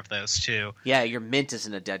you more of those too. Yeah, your mint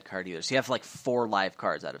isn't a dead card either, so you have like 4 live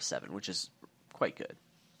cards out of 7, which is quite good.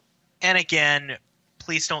 And again,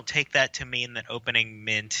 please don't take that to mean that opening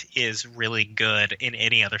mint is really good in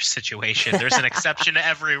any other situation. There's an exception to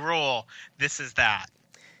every rule. This is that.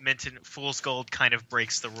 Mint and Fool's Gold kind of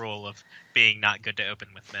breaks the rule of being not good to open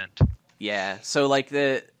with mint. Yeah, so like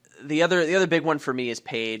the other big one for me is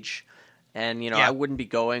Page, and I wouldn't be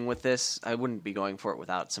going with this. I wouldn't be going for it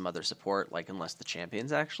without some other support, like unless the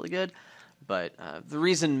champion's actually good. But the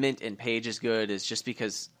reason mint and Page is good is just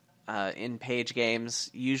because in Page games,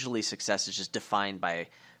 usually success is just defined by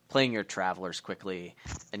playing your Travelers quickly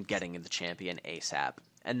and getting the champion ASAP,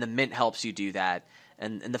 and the mint helps you do that.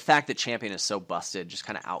 And the fact that champion is so busted just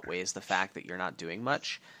kind of outweighs the fact that you're not doing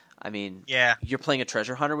much. I mean, you're playing a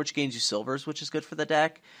treasure hunter, which gains you silvers, which is good for the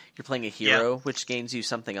deck. You're playing a hero, which gains you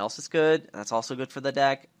something else that's good. That's also good for the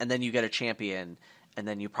deck. And then you get a champion, and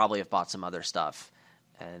then you probably have bought some other stuff.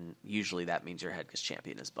 And usually that means your head because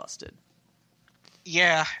champion is busted.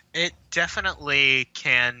 Yeah, it definitely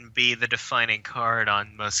can be the defining card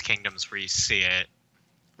on most kingdoms where you see it.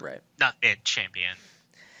 Right. Not mint, champion.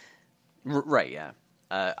 Right, yeah.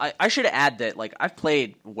 I should add that, like, I've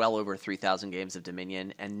played well over 3,000 games of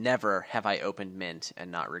Dominion, and never have I opened mint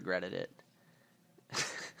and not regretted it.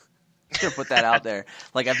 Gonna put that out there.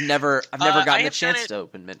 Like, I've never gotten a chance to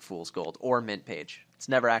open mint Fool's Gold or mint Page. It's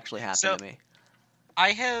never actually happened to me. I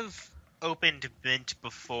have opened mint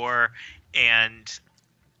before, and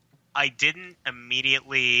I didn't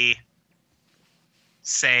immediately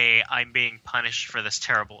say I'm being punished for this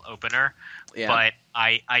terrible opener, but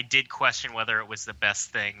I did question whether it was the best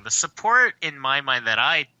thing. The support in my mind that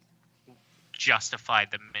I justified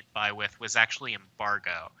the mint buy with was actually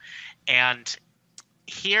Embargo. And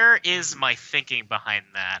here is my thinking behind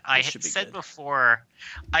that. I said before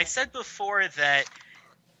that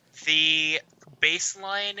the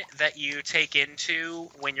baseline that you take into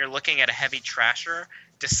when you're looking at a heavy trasher,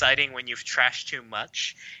 deciding when you've trashed too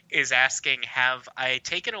much, is asking, have I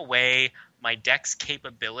taken away my deck's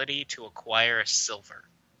capability to acquire a silver?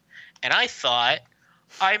 And I thought,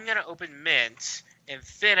 I'm going to open mint and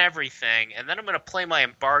thin everything, and then I'm going to play my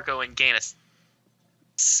Embargo and gain a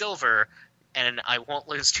silver, and I won't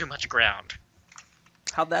lose too much ground.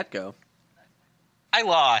 How'd that go? I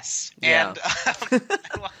lost, yeah. And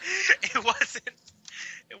it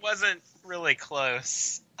wasn't really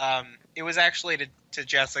close. It was actually to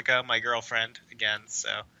Jessica, my girlfriend, again. So,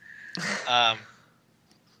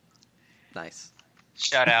 nice.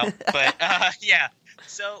 Shout out, but yeah.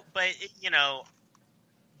 So, but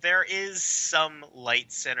there is some light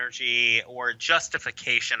synergy or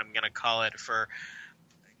justification, I'm going to call it, for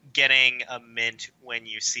getting a mint when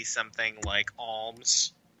you see something like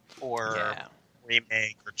Alms or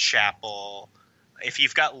Remake or Chapel. If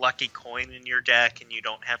you've got Lucky Coin in your deck and you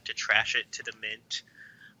don't have to trash it to the mint,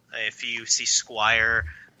 if you see Squire,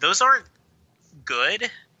 those aren't good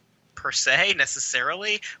per se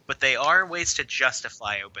necessarily, but they are ways to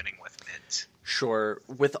justify opening with mint. Sure.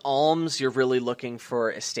 With Alms, you're really looking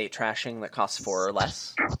for estate trashing that costs 4 or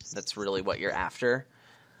less. That's really what you're after.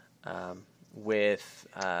 With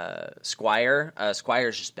Squire,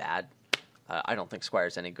 Squire's just bad. I don't think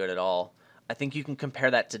Squire's any good at all. I think you can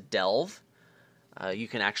compare that to Delve. You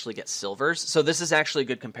can actually get silvers. So this is actually a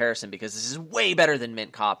good comparison because this is way better than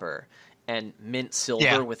Mint Copper. And Mint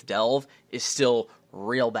Silver with Delve is still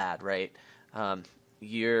real bad, right? How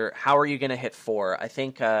are you going to hit 4? I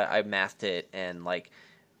think I mathed it, and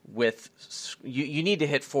you need to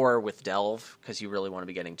hit 4 with Delve because you really want to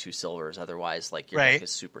be getting 2 silvers. Otherwise, your deck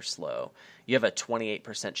is super slow. You have a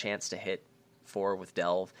 28% chance to hit 4 with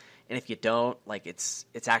Delve. And if you don't, it's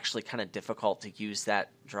actually kind of difficult to use that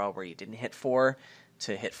draw where you didn't hit 4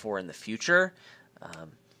 to hit 4 in the future.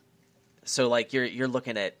 So you're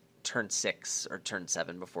looking at turn 6 or turn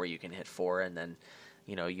 7 before you can hit 4, and then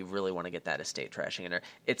you really want to get that estate trashing in there.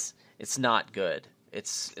 It's not good.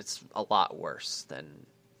 It's a lot worse than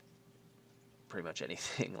pretty much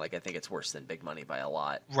anything. I think it's worse than Big Money by a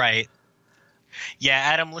lot. Right. Yeah,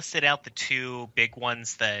 Adam listed out the 2 big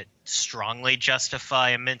ones that strongly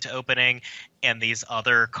justify a mint opening, and these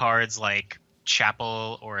other cards like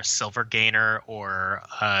Chapel or a Silver Gainer or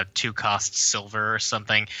a 2-cost silver or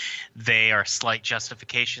something, they are slight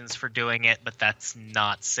justifications for doing it, but that's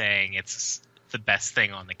not saying it's the best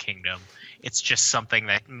thing on the Kingdom. It's just something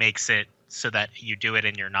that makes it so that you do it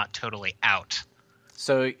and you're not totally out.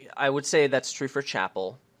 So I would say that's true for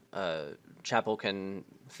Chapel. Chapel can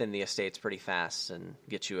thin the estates pretty fast and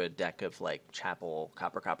get you a deck of Chapel,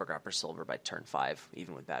 Copper, Silver by turn 5,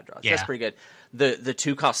 even with bad draws. Yeah. That's pretty good. The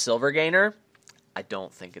 2-cost Silver Gainer, I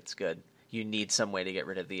don't think it's good. You need some way to get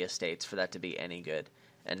rid of the estates for that to be any good.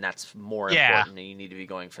 And that's more important. And you need to be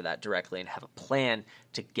going for that directly and have a plan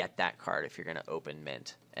to get that card if you're going to open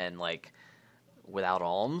mint. And without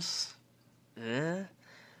Alms,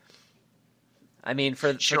 I mean,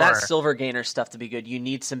 for that Silver Gainer stuff to be good, you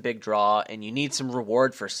need some big draw, and you need some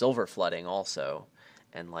reward for silver flooding also.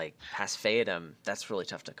 And past Phaeton, that's really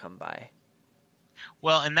tough to come by.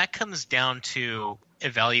 Well, and that comes down to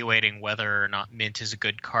evaluating whether or not mint is a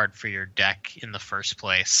good card for your deck in the first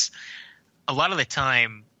place. A lot of the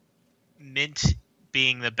time, mint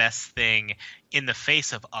being the best thing in the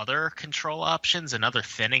face of other control options and other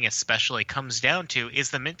thinning especially comes down to, is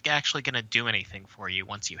the mint actually going to do anything for you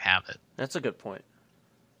once you have it? That's a good point.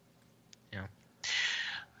 Yeah.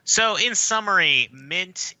 So in summary,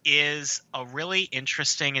 mint is a really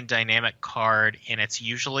interesting and dynamic card, and it's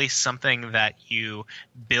usually something that you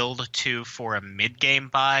build to for a mid-game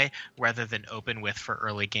buy rather than open with for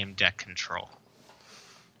early game deck control.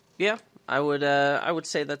 Yeah. I would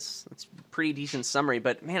say that's a pretty decent summary,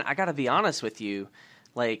 but man, I gotta be honest with you.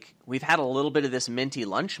 We've had a little bit of this minty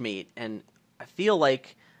lunch meat, and I feel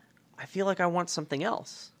like I want something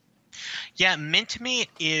else. Yeah, mint meat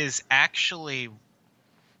is actually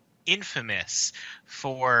infamous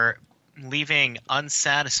for leaving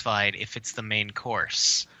unsatisfied if it's the main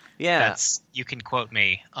course. Yeah, you can quote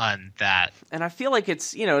me on that. And I feel like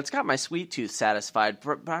it's got my sweet tooth satisfied,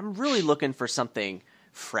 but I'm really looking for something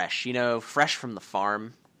fresh, fresh from the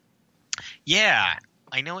farm. Yeah,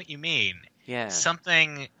 I know what you mean. Yeah.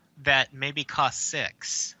 Something that maybe costs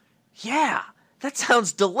 6. Yeah, that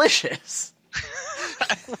sounds delicious.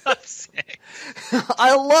 I love 6.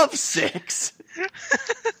 I love 6.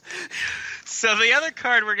 So the other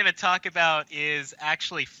card we're going to talk about is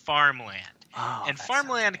actually Farmland. Oh, And that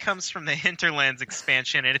Farmland sounds comes from the Hinterlands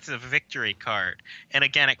expansion, and it's a victory card. And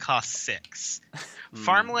again, it costs 6.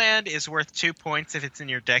 Farmland is worth 2 points if it's in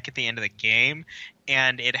your deck at the end of the game,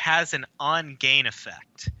 and it has an on-gain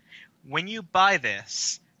effect. When you buy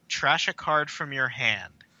this, trash a card from your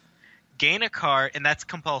hand. Gain a card, and that's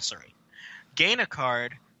compulsory. Gain a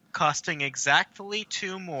card costing exactly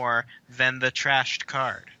 2 more than the trashed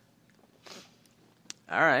card.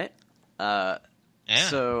 All right.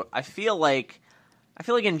 So I feel like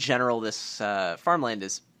in general this Farmland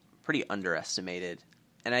is pretty underestimated,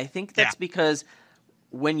 and I think that's because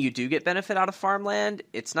when you do get benefit out of Farmland,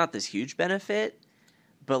 it's not this huge benefit,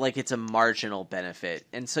 but like it's a marginal benefit,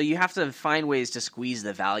 and so you have to find ways to squeeze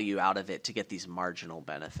the value out of it to get these marginal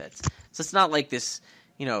benefits. So it's not like this,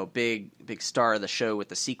 big star of the show with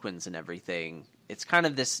the sequins and everything. It's kind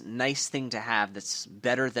of this nice thing to have that's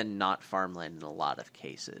better than not Farmland in a lot of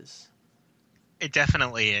cases. It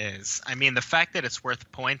definitely is. I mean, the fact that it's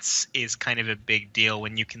worth points is kind of a big deal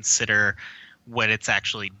when you consider what it's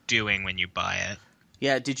actually doing when you buy it.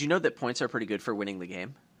 Yeah, did you know that points are pretty good for winning the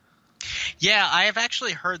game? Yeah, I have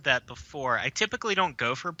actually heard that before. I typically don't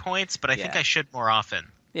go for points, but I think I should more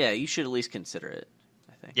often. Yeah, you should at least consider it,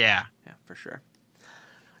 I think. Yeah. Yeah, for sure.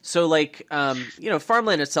 So,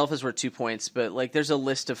 Farmland itself is worth 2 points, but, there's a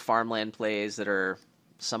list of Farmland plays that are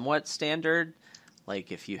somewhat standard.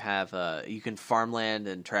 Like, if you have, you can Farmland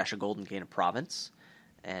and trash a gold and gain a province,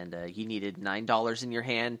 and you needed $9 in your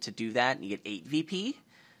hand to do that, and you get 8 VP.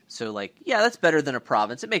 So, that's better than a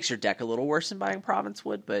province. It makes your deck a little worse than buying province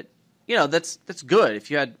would, but, that's good. If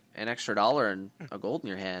you had an extra dollar and a gold in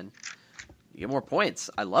your hand, you get more points.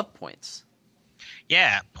 I love points.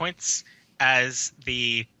 Yeah, points, as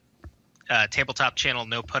the tabletop channel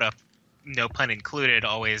No Pun Included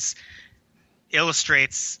always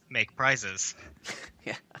illustrates, make prizes.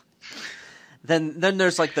 Yeah. Then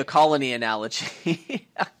there's the colony analogy.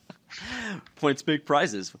 Points make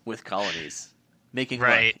prizes with colonies. Making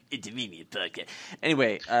right. Dominion podcast.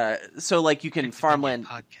 Anyway, so you can Farmland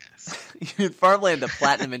podcast. You can Farmland a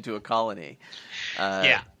platinum into a colony.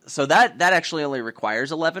 Yeah. So that actually only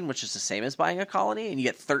requires 11, which is the same as buying a colony, and you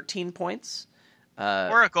get 13 points.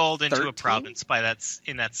 Or a gold into 13? a province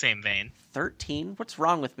in that same vein. 13? What's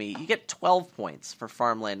wrong with me? You get 12 points for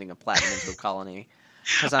farmlanding a platinum into a colony.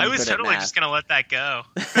 I was totally just going to let that go.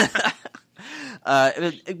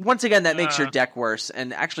 Once again, that makes your deck worse,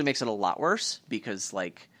 and actually makes it a lot worse, because,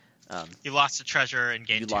 you lost a treasure and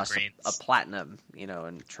gained 2 lost greens. a platinum,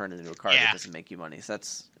 and turned it into a card that doesn't make you money. So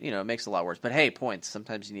that's, it makes it a lot worse. But hey, points.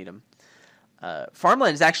 Sometimes you need them.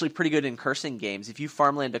 Farmland is actually pretty good in cursing games. If you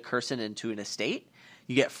farmland a Curson into an estate,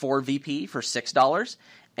 you get 4 VP for $6,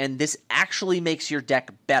 and this actually makes your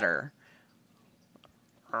deck better.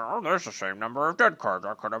 Oh, there's the same number of dead cards.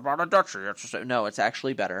 I could have bought a duchy. No, it's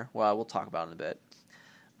actually better. Well, we'll talk about it in a bit.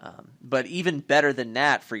 But even better than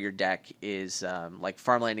that for your deck is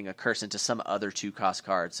farmlanding a curse into some other 2-cost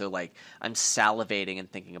card. So I'm salivating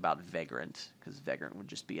and thinking about Vagrant, because Vagrant would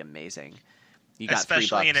just be amazing. You got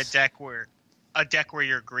especially $3. In a deck where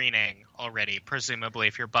you're greening already, presumably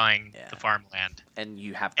if you're buying the farmland, and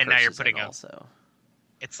you have and now you're putting also.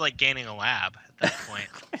 It's like gaining a lab at that point.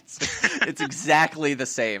 it's exactly the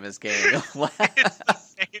same as gaining a lab. It's the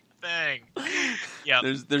same thing.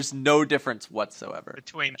 Yeah. There's no difference whatsoever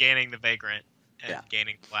between gaining the Vagrant and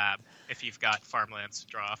gaining the lab if you've got farmlands to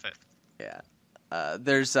draw off it. Yeah.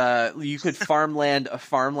 You could farmland a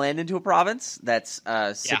farmland into a province. That's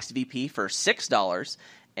 6 VP for $6,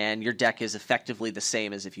 and your deck is effectively the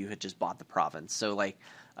same as if you had just bought the province. So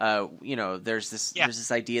there's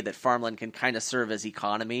this idea that farmland can kind of serve as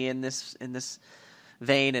economy in this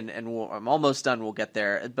vein, and I'm almost done. We'll get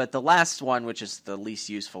there. But the last one, which is the least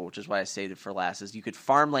useful, which is why I saved it for last, is you could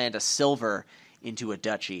farmland a silver into a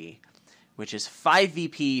duchy, which is 5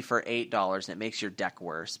 VP for $8, and it makes your deck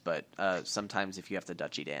worse. But sometimes if you have to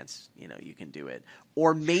duchy dance, you can do it.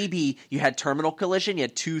 Or maybe you had terminal collision. You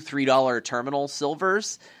had 2 $3 terminal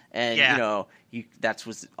silvers, and that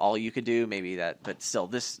was all you could do. Maybe that, but still,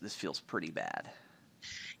 this feels pretty bad.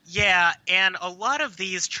 Yeah, and a lot of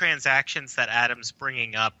these transactions that Adam's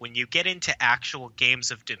bringing up, when you get into actual games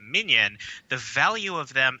of Dominion, the value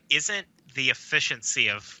of them isn't the efficiency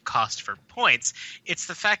of cost for points. It's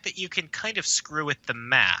the fact that you can kind of screw with the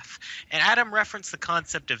math. And Adam referenced the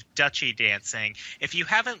concept of duchy dancing. If you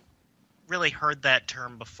haven't really heard that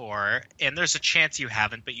term before, and there's a chance you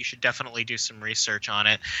haven't, but you should definitely do some research on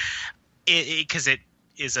it, because it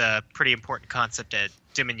is a pretty important concept at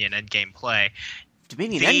Dominion Endgame play.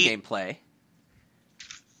 Dominion Endgame play?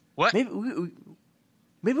 What? Maybe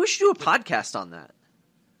we should do a podcast on that.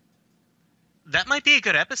 That might be a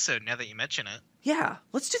good episode now that you mention it. Yeah,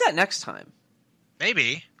 let's do that next time.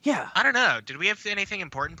 Maybe. Yeah. I don't know. Did we have anything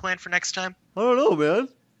important planned for next time? I don't know, man.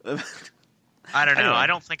 I don't know. Anyway. I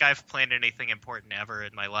don't think I've planned anything important ever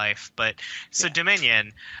in my life. But so Yeah.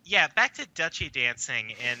 Dominion, back to Duchy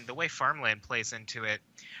dancing and the way farmland plays into it.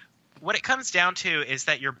 What it comes down to is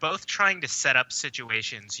that you're both trying to set up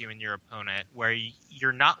situations, you and your opponent, where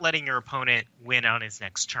you're not letting your opponent win on his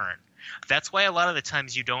next turn. That's why a lot of the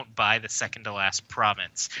times you don't buy the second to last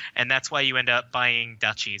province. And that's why you end up buying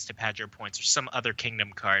duchies to pad your points or some other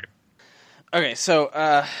kingdom card. Okay, so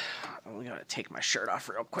I'm gonna take my shirt off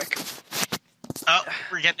real quick. Oh,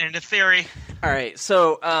 we're getting into theory. All right,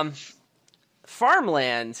 so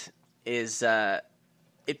farmland is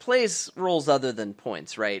it plays roles other than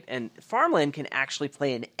points, right? And farmland can actually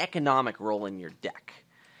play an economic role in your deck.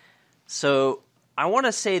 So I want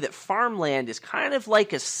to say that farmland is kind of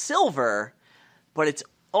like a silver, but it's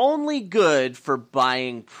only good for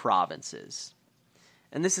buying provinces.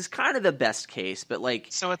 And this is kind of the best case, but like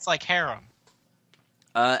So it's like harem.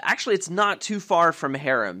 actually it's not too far from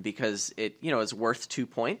harem because it is worth 2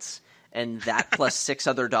 points, and that plus $6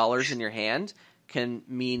 other in your hand can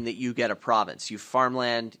mean that you get a province. You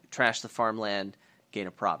farmland, trash the farmland, gain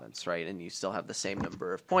a province, right? And you still have the same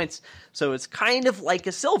number of points. So it's kind of like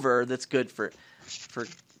a silver that's good for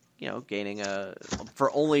gaining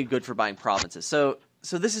for only good for buying provinces. So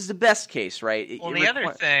this is the best case, right? Well, the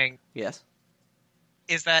other thing yes,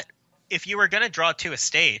 is that if you were going to draw 2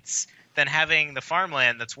 estates, then having the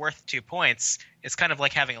farmland that's worth 2 points is kind of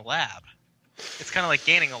like having a lab. It's kind of like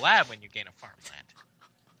gaining a lab when you gain a farmland.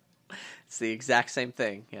 it's the exact same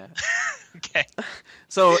thing. Yeah. Okay.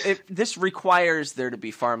 So this requires there to be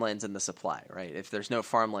farmlands in the supply, right? If there's no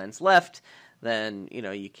farmlands left, then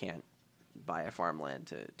you can't buy a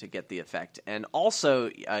farmland to get the effect. And also,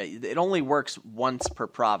 it only works once per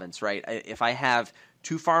province, right? If I have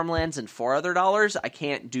 2 farmlands and $4 other, I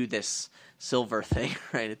can't do this silver thing,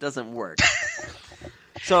 right? It doesn't work.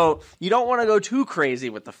 So you don't want to go too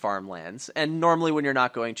crazy with the farmlands. And normally when you're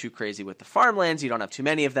not going too crazy with the farmlands, you don't have too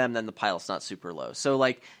many of them, then the pile's not super low. So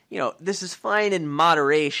this is fine in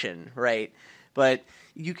moderation, right? But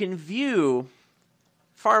you can view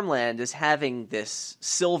farmland as having this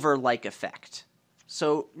silver-like effect.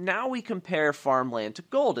 So now we compare farmland to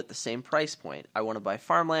gold at the same price point. I want to buy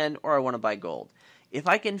farmland or I want to buy gold. If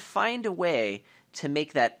I can find a way to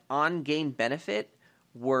make that on-gain benefit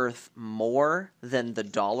worth more than the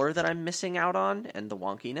dollar that I'm missing out on and the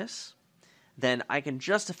wonkiness, then I can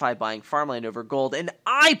justify buying farmland over gold. And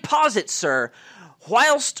I posit, sir,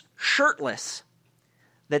 whilst shirtless,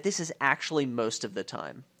 that this is actually most of the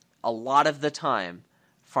time. A lot of the time,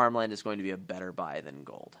 farmland is going to be a better buy than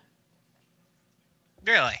gold.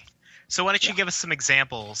 Really? So why don't you give us some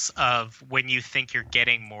examples of when you think you're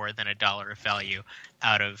getting more than $1 of value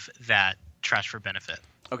out of that trash for benefit?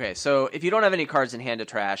 Okay, so if you don't have any cards in hand to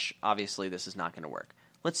trash, obviously this is not going to work.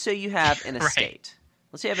 Let's say you have an estate.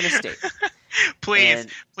 Let's say you have an estate.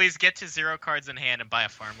 Please get to 0 cards in hand and buy a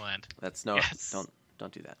farmland. That's don't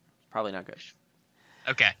do that. Probably not good.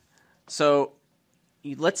 Okay. So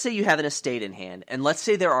let's say you have an estate in hand, and let's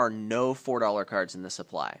say there are no $4 cards in the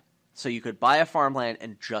supply. So you could buy a farmland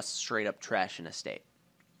and just straight up trash an estate.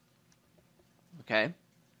 Okay?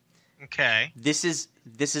 Okay. This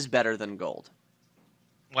is better than gold.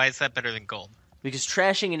 Why is that better than gold? Because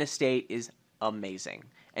trashing an estate is amazing.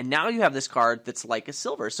 And now you have this card that's like a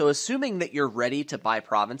silver. So assuming that you're ready to buy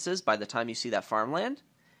provinces by the time you see that farmland,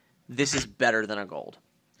 this is better than a gold.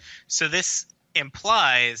 So this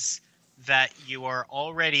implies that you are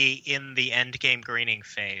already in the end game greening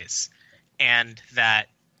phase and that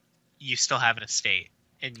you still have an estate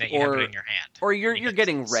and that you have it in your hand. Or you're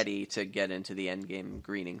getting ready to get into the end game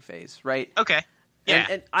greening phase, right? Okay. Yeah.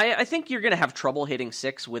 And I think you're going to have trouble hitting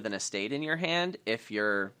 6 with an estate in your hand if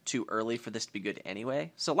you're too early for this to be good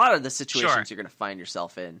anyway. So a lot of the situations you're going to find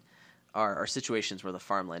yourself in are situations where the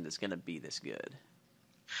farmland is going to be this good.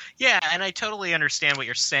 Yeah, and I totally understand what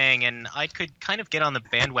you're saying, and I could kind of get on the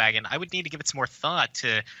bandwagon. I would need to give it some more thought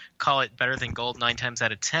to call it better than gold 9 times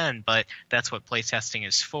out of 10, but that's what playtesting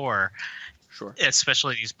is for. Sure.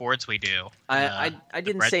 Especially these boards we do. I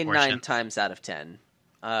didn't say 9 times out of 10.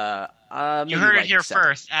 You heard it here 7.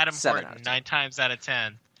 first. Adam 7 Horton, 9 times out of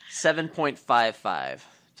 10. 7.55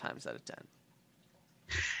 times out of 10.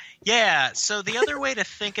 Yeah, so the other way to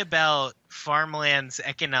think about farmland's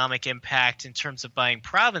economic impact in terms of buying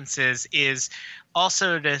provinces is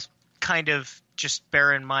also to kind of just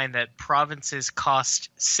bear in mind that provinces cost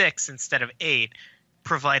 6 instead of 8,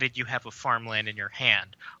 provided you have a farmland in your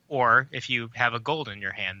hand, or if you have a gold in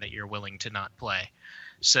your hand that you're willing to not play.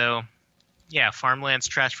 So Yeah, Farmland's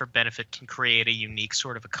trash for benefit can create a unique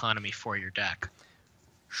sort of economy for your deck.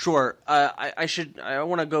 Sure. I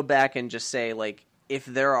want to go back and just say, like, if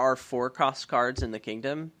there are 4-cost cards in the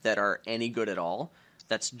Kingdom that are any good at all,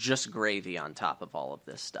 that's just gravy on top of all of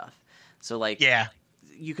this stuff. So, like, Yeah.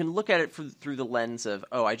 you can look at it through the lens of,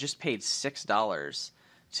 oh, I just paid $6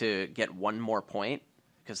 to get one more point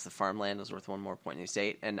because the farmland is worth one more point in the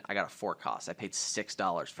estate, and I got a 4-cost. I paid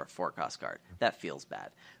 $6 for a 4-cost card. That feels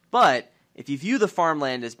bad. But if you view the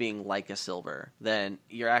farmland as being like a silver, then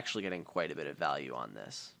you're actually getting quite a bit of value on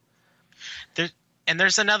this.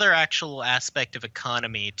 There's another actual aspect of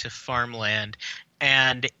economy to farmland,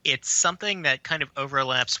 and it's something that kind of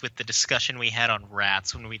overlaps with the discussion we had on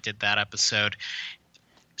rats when we did that episode.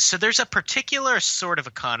 So there's a particular sort of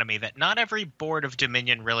economy that not every board of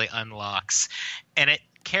Dominion really unlocks, and it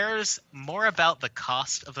cares more about the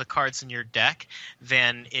cost of the cards in your deck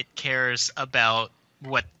than it cares about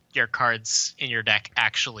what your cards in your deck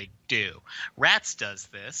actually do. Rats does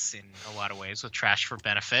this in a lot of ways with trash for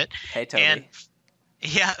benefit. Hey, Toby.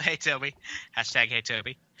 Yeah, hey, Toby. Hashtag hey,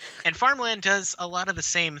 Toby. And Farmland does a lot of the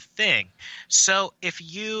same thing. So if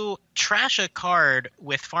you trash a card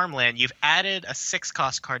with Farmland, you've added a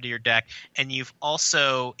 6-cost card to your deck, and you've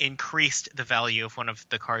also increased the value of one of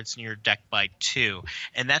the cards in your deck by 2.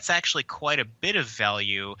 And that's actually quite a bit of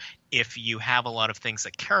value if you have a lot of things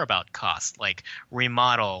that care about cost, like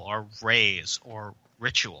Remodel or Raise or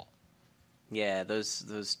Ritual. Yeah,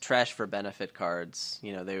 those trash for benefit cards,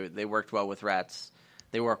 you know, they worked well with rats.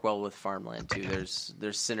 They work well with farmland too. There's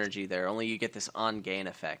synergy there. Only you get this on gain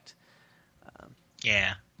effect.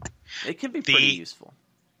 Yeah, it can be pretty useful.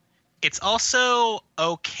 It's also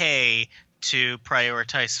okay to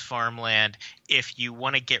prioritize farmland if you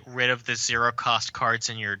want to get rid of the 0-cost cards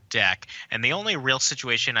in your deck. And the only real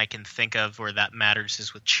situation I can think of where that matters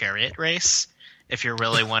is with Chariot Race. If you're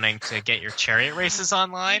really wanting to get your chariot races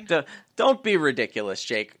online. Don't be ridiculous,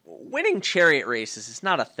 Jake. Winning chariot races is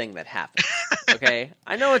not a thing that happens, okay?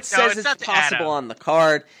 I know it says it's possible on the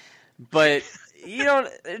card, but you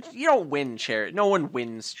don't win chariot. No one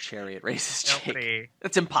wins chariot races, Jake. Nobody.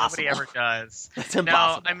 That's impossible. Nobody ever does. That's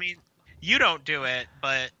impossible. No, I mean, you don't do it,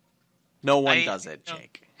 but no one does it,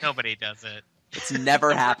 Jake. Nobody does it. It's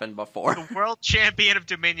never happened before. The world champion of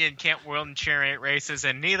Dominion can't win chariot races,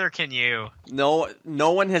 and neither can you. No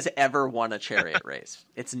one has ever won a chariot race.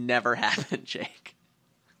 It's never happened, Jake.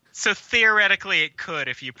 So theoretically it could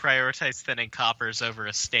if you prioritize thinning coppers over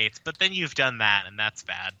estates, but then you've done that, and that's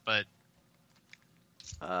bad, but...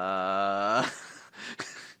 Yeah.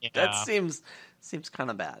 That seems kind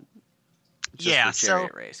of bad. Just for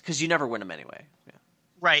chariot race, because you never win them anyway. Yeah.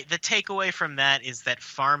 Right. The takeaway from that is that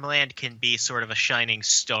farmland can be sort of a shining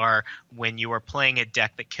star when you are playing a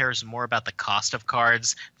deck that cares more about the cost of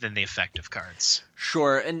cards than the effect of cards.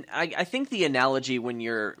 Sure, and I think the analogy when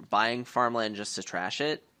you're buying farmland just to trash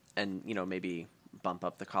it and, you know, maybe bump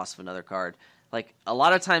up the cost of another card, like a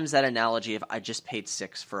lot of times that analogy of I just paid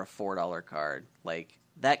 $6 for a $4 card, like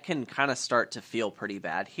that can kind of start to feel pretty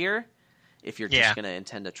bad here if you're just going to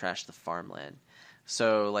intend to trash the farmland.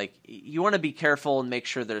 So, like, you want to be careful and make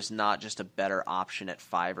sure there's not just a better option at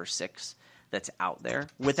 5 or 6 that's out there.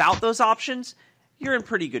 Without those options, you're in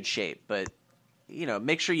pretty good shape. But, you know,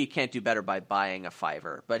 make sure you can't do better by buying a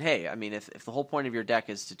 5-er. But, hey, I mean, if the whole point of your deck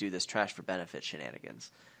is to do this trash for benefit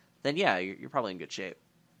shenanigans, then, yeah, you're probably in good shape.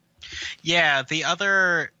 Yeah, the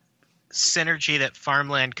other synergy that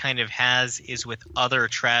farmland kind of has is with other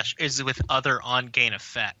on-gain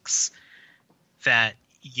effects that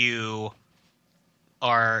you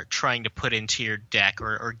are trying to put into your deck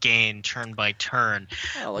or gain turn by turn.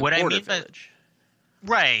 Oh, like Border Village.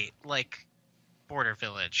 Right, like Border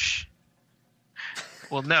Village.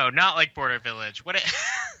 Well, no, not like Border Village. What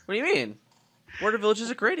do you mean? Border Village is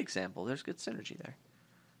a great example. There's good synergy there.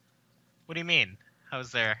 What do you mean?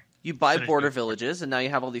 How's there? You buy Border Villages, and now you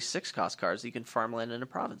have all these 6-cost cards that you can farmland into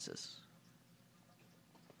provinces.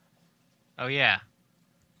 Oh, yeah.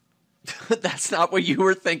 That's not what you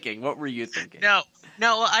were thinking. What were you thinking? No,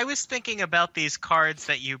 I was thinking about these cards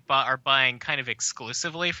that you are buying kind of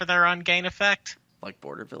exclusively for their on-gain effect. Like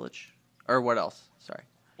Border Village? Or what else? Sorry.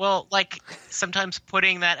 Well, like sometimes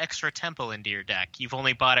putting that extra temple into your deck. You've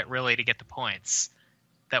only bought it really to get the points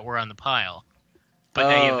that were on the pile. But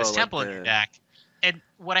now you have this temple in your deck. And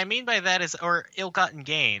what I mean by that is, or ill-gotten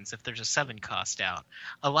gains, if there's a 7-cost out.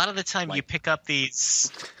 A lot of the time you pick up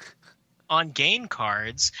these on-gain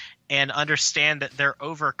cards and understand that they're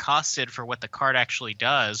overcosted for what the card actually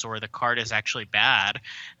does, or the card is actually bad,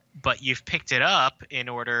 but you've picked it up in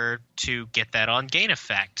order to get that on-gain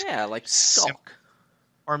effect. Yeah, like Skulk.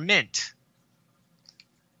 Or Mint.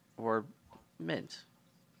 Or Mint.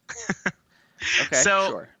 Okay, So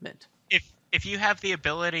sure. Mint. if you have the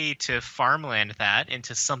ability to farmland that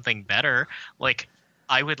into something better, like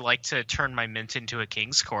I would like to turn my mint into a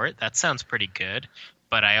King's Court. That sounds pretty good.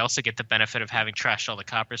 But I also get the benefit of having trashed all the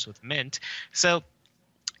coppers with mint. So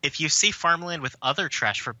if you see farmland with other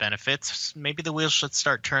trash for benefits, maybe the wheels should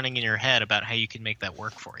start turning in your head about how you can make that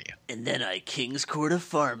work for you. And then I King's Court of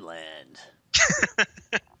Farmland.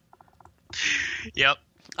 Yep.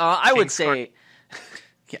 I would King's say,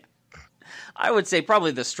 yeah, I would say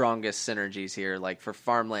probably the strongest synergies here, like for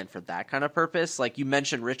farmland for that kind of purpose. Like you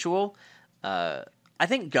mentioned, ritual. I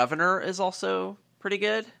think governor is also pretty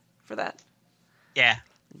good for that. Yeah.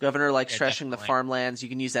 Governor likes trashing the definitely. farmlands. You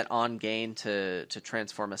can use that on gain to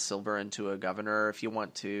transform a silver into a governor if you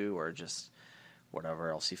want to, or just whatever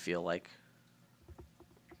else you feel like.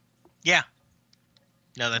 Yeah.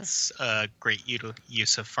 No, that's a great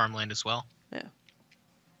use of farmland as well. Yeah.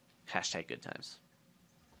 Hashtag good times.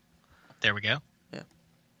 There we go. Yeah.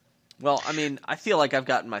 Well, I mean, I feel like I've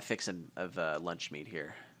gotten my fix of lunch meat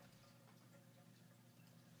here.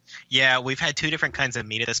 Yeah, we've had two different kinds of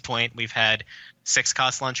meat at this point. We've had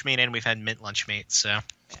 6-cost lunch meat and we've had mint lunch meat. So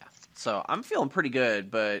Yeah. So I'm feeling pretty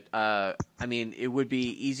good, but I mean, it would be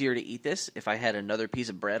easier to eat this if I had another piece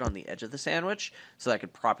of bread on the edge of the sandwich so that I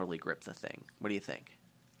could properly grip the thing. What do you think?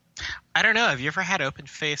 I don't know. Have you ever had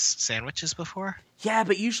open-faced sandwiches before? Yeah,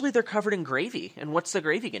 but usually they're covered in gravy. And what's the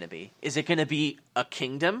gravy going to be? Is it going to be a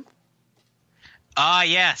kingdom? Ah,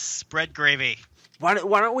 yes, bread gravy. Why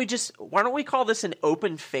don't we call this an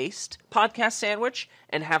open-faced podcast sandwich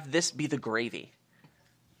and have this be the gravy?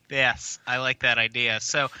 Yes, I like that idea.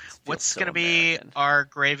 So, what's so going to be American. our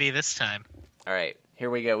gravy this time? All right, here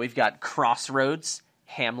we go. We've got Crossroads,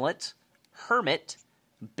 Hamlet, Hermit,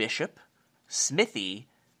 Bishop, Smithy,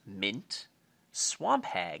 Mint, Swamp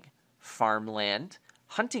Hag, Farmland,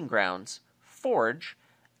 Hunting Grounds, Forge,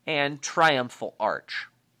 and Triumphal Arch.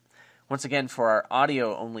 Once again, for our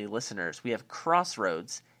audio-only listeners, we have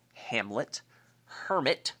Crossroads, Hamlet,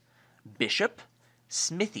 Hermit, Bishop,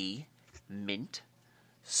 Smithy, Mint,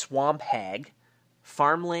 Swamp Hag,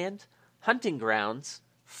 Farmland, Hunting Grounds,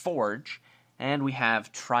 Forge, and we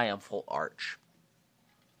have Triumphal Arch.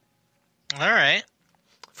 All right.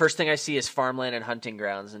 First thing I see is Farmland and Hunting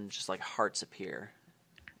Grounds, and just like hearts appear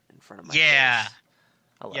in front of my Yeah. face.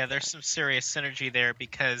 I love Yeah, there's that. some serious synergy there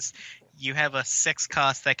because you have a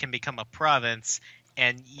 6-cost that can become a province,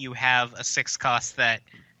 and you have a 6-cost that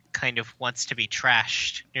kind of wants to be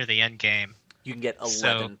trashed near the end game. You can get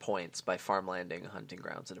 11 points by farmlanding Hunting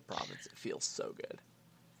Grounds in a province. It feels so good.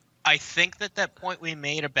 I think that point we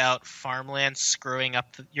made about farmland screwing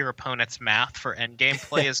up your opponent's math for endgame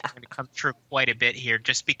play is going to come true quite a bit here,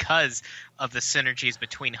 just because of the synergies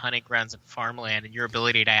between hunting grounds and farmland and your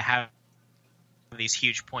ability to have these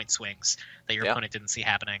huge point swings that your opponent didn't see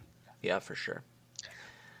happening. Yeah, for sure.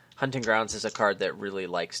 Hunting Grounds is a card that really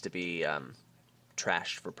likes to be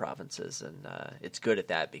trashed for provinces, and it's good at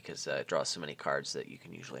that because it draws so many cards that you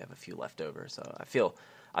can usually have a few left over. So I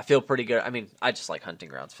feel pretty good. I mean, I just like Hunting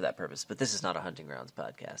Grounds for that purpose, but this is not a Hunting Grounds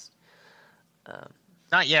podcast.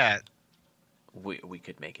 Not yet. We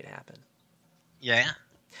could make it happen. Yeah.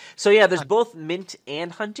 So yeah, there's both Mint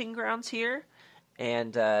and Hunting Grounds here,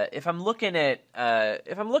 and if I'm looking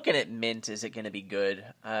at Mint, is it going to be good?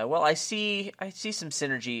 Well, I see some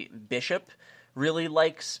synergy. Bishop really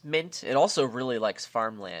likes Mint. It also really likes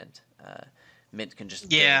Farmland. Mint can just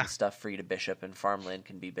gain stuff for you to Bishop, and Farmland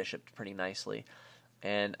can be Bishoped pretty nicely.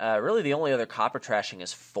 And really, the only other copper trashing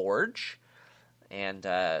is Forge, and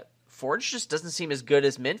Forge just doesn't seem as good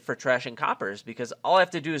as Mint for trashing coppers because all I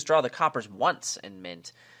have to do is draw the coppers once in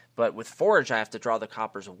Mint. But with Forge, I have to draw the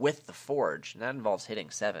coppers with the Forge, and that involves hitting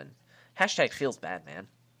 7. Hashtag feels bad, man.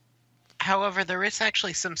 However, there is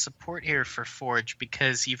actually some support here for Forge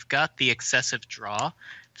because you've got the excessive draw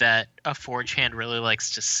that a Forge hand really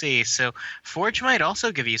likes to see. So Forge might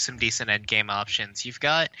also give you some decent endgame options. You've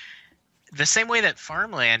got the same way that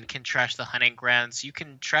Farmland can trash the hunting grounds, you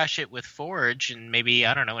can trash it with Forge and maybe,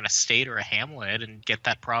 I don't know, in a state or a hamlet and get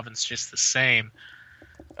that province just the same.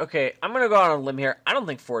 Okay, I'm going to go out on a limb here. I don't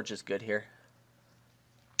think Forge is good here.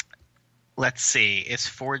 Let's see. Is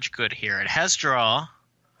Forge good here? It has draw.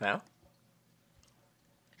 No?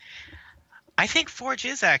 I think Forge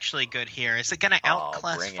is actually good here. Is it going to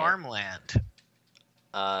outclass bring it. Farmland?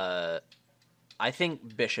 I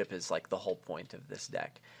think Bishop is like the whole point of this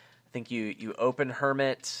deck. I think you open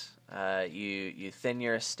Hermit, you thin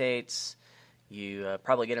your estates, you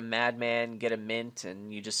probably get a Madman, get a Mint,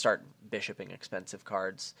 and you just start bishoping expensive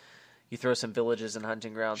cards. You throw some Villages and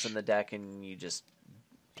Hunting Grounds in the deck, and you just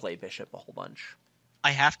play Bishop a whole bunch.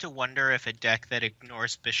 I have to wonder if a deck that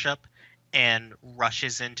ignores Bishop and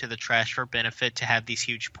rushes into the trash for benefit to have these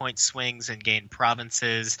huge point swings and gain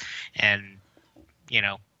provinces and,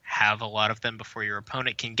 have a lot of them before your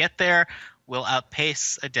opponent can get there, will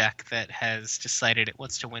outpace a deck that has decided it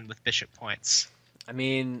wants to win with bishop points. I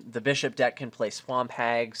mean, the bishop deck can play Swamp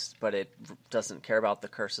Hags, but it doesn't care about the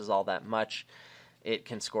curses all that much. It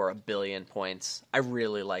can score 1 billion points. I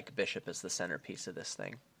really like bishop as the centerpiece of this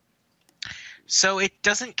thing. So it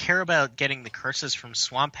doesn't care about getting the curses from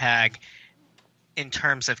Swamp Hag in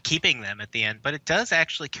terms of keeping them at the end, but it does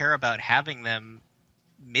actually care about having them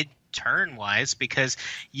mid-turn wise, because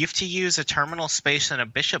you have to use a terminal space and a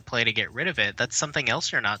bishop play to get rid of it. That's something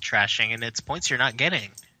else you're not trashing, and it's points you're not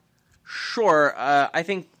getting. Sure, I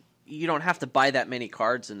think you don't have to buy that many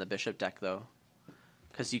cards in the bishop deck, though,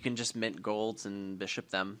 because you can just mint golds and bishop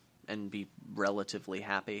them and be relatively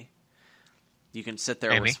happy. You can sit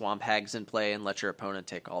there with Swamp Hags in play and let your opponent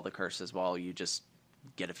take all the curses while you just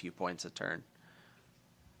get a few points a turn.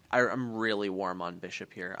 I'm really warm on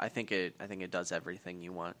bishop here. I think it does everything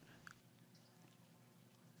you want.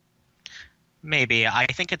 Maybe. I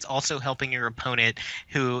think it's also helping your opponent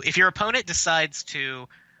who, if your opponent decides to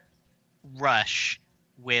rush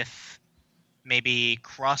with maybe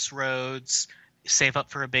Crossroads, save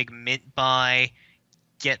up for a big mint buy,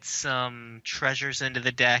 get some treasures into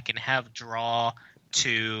the deck, and have draw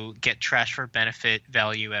to get trash for benefit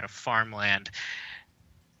value out of farmland,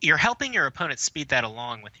 you're helping your opponent speed that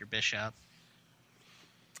along with your bishop.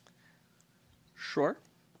 Sure.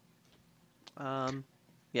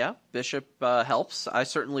 Yeah, bishop helps. I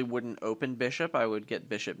certainly wouldn't open bishop. I would get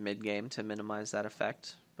bishop mid-game to minimize that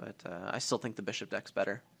effect, but I still think the bishop deck's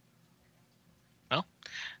better. Well,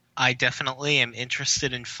 I definitely am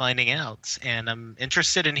interested in finding out, and I'm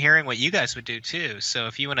interested in hearing what you guys would do too. So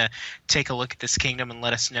if you want to take a look at this kingdom and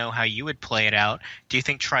let us know how you would play it out. Do you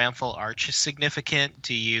think Triumphal Arch is significant?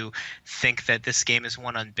 Do you think that this game is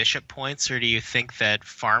won on bishop points, or do you think that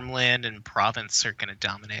farmland and province are going to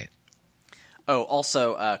dominate? Oh,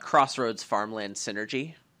 also, Crossroads farmland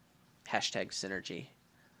synergy. #synergy.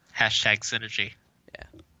 #synergy.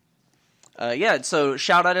 Yeah, so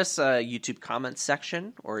shout at us, YouTube comments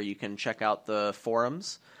section, or you can check out the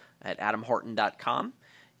forums at adamhorton.com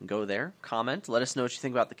and go there, comment, let us know what you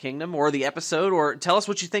think about the kingdom or the episode, or tell us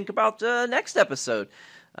what you think about next episode,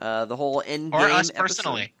 the whole end game or us episode.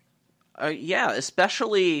 Personally. Yeah,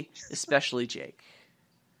 especially Jake.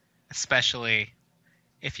 Especially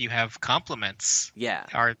if you have compliments. Yeah,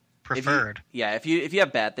 are preferred. If you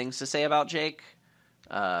have bad things to say about Jake.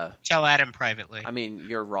 Tell Adam privately. I mean,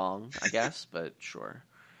 you're wrong, I guess, but sure.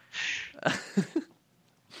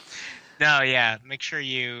 No, yeah. Make sure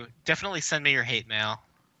you definitely send me your hate mail.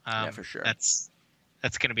 Yeah, for sure. That's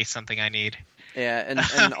going to be something I need. Yeah,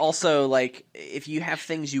 and also, like, if you have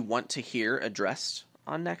things you want to hear addressed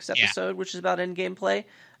on next episode, which is about endgame play,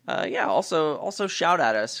 also shout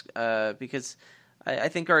at us, because I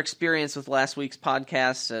think our experience with last week's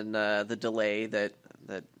podcast and the delay that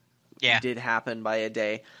did happen by a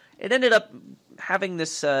day, it ended up having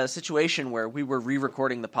this situation where we were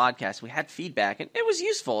re-recording the podcast. We had feedback, and it was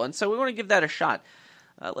useful, and so we want to give that a shot.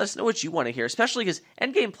 Let us know what you want to hear, especially because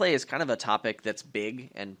endgame play is kind of a topic that's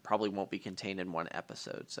big and probably won't be contained in one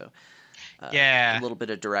episode. So a little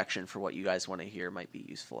bit of direction for what you guys want to hear might be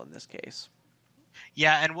useful in this case.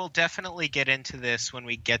 Yeah, and we'll definitely get into this when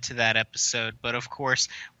we get to that episode. But of course,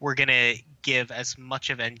 we're going to give as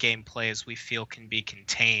much of endgame play as we feel can be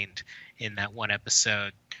contained in that one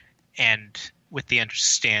episode, and with the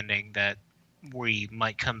understanding that we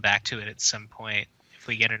might come back to it at some point if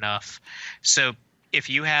we get enough. So if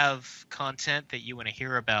you have content that you want to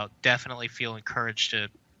hear about, definitely feel encouraged to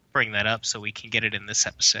bring that up so we can get it in this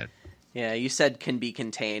episode. Yeah, you said can be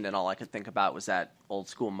contained, and all I could think about was that old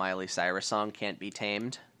school Miley Cyrus song, Can't Be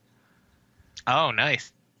Tamed. Oh,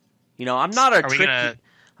 nice. You know, I'm not a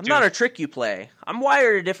trick you play. I'm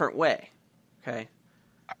wired a different way. Okay?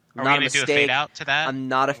 Are we going to do a fade out to that? I'm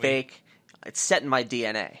not a fake. It's set in my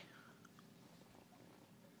DNA.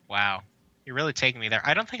 Wow. You're really taking me there.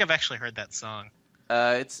 I don't think I've actually heard that song.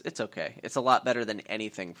 It's okay. It's a lot better than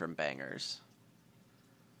anything from Bangers.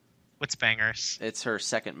 What's Bangers? It's her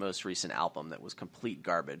second most recent album that was complete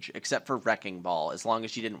garbage, except for Wrecking Ball, as long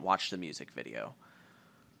as you didn't watch the music video.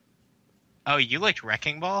 Oh, you liked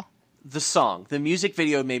Wrecking Ball? The song. The music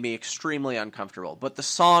video made me extremely uncomfortable, but the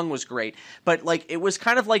song was great. But, like, it was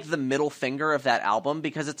kind of like the middle finger of that album,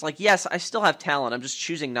 because it's like, yes, I still have talent, I'm just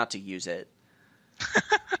choosing not to use it.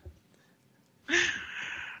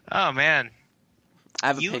 Oh, man. I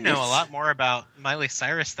have you opinions. know a lot more about Miley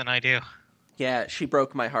Cyrus than I do. Yeah, she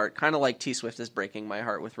broke my heart. Kind of like T-Swift is breaking my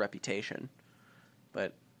heart with Reputation.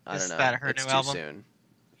 But, I don't know. Is that her it's new too album? soon.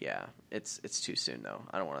 Yeah, it's too soon though.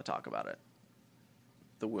 I don't want to talk about it.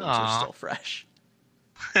 The wounds Aw. are still fresh.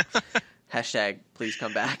 Hashtag please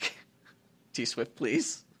come back. T-Swift,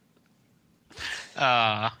 please.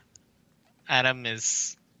 Adam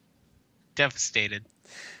is devastated.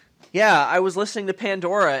 Yeah, I was listening to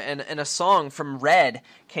Pandora, and a song from Red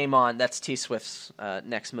came on. That's T-Swift's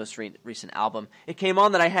next most recent album. It came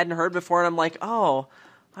on that I hadn't heard before, and I'm like, oh,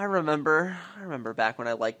 I remember back when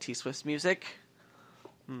I liked T-Swift's music.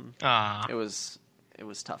 It was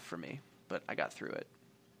tough for me, but I got through it.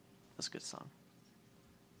 It was a good song.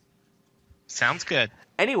 Sounds good.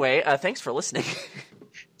 Anyway, thanks for listening.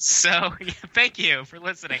 So, yeah, thank you for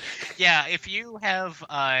listening. Yeah, if you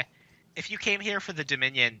came here for the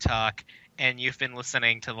Dominion talk and you've been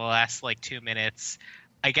listening to the last 2 minutes,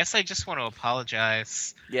 I guess I just want to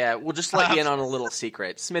apologize. Yeah, we'll just let you in on a little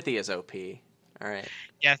secret. Smithy is OP. All right.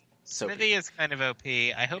 Yeah, So Smithy is kind of OP.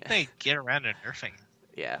 I hope they get around to nerfing.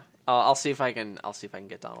 Yeah, I'll see if I can. I'll see if I can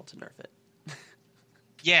get Donald to nerf it.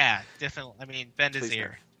 Yeah, definitely. I mean, bend his Please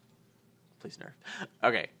ear. Please nerf.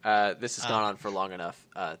 Okay, this has gone on for long enough.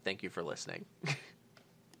 Thank you for listening.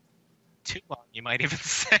 Too long, you might even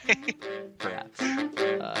say. Perhaps.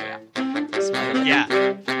 Yeah. Smile. Yeah.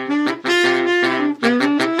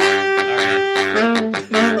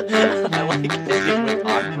 I like ending with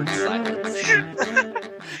awkward silence.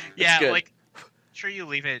 Yeah, good. sure you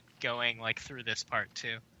leave it going through this part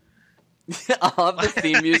too. I'll have the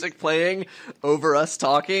theme music playing over us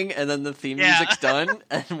talking, and then the theme music's done,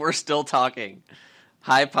 and we're still talking.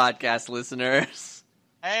 Hi, podcast listeners.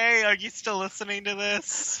 Hey, are you still listening to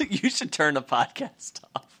this? You should turn the podcast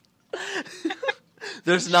off.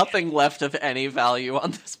 There's nothing left of any value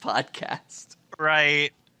on this podcast.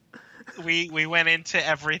 Right. We went into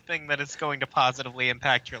everything that is going to positively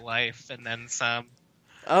impact your life, and then some.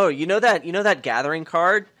 Oh, you know that gathering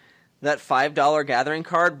card? That $5 gathering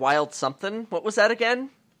card, Wild Something? What was that again?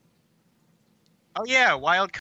 Oh yeah, Wild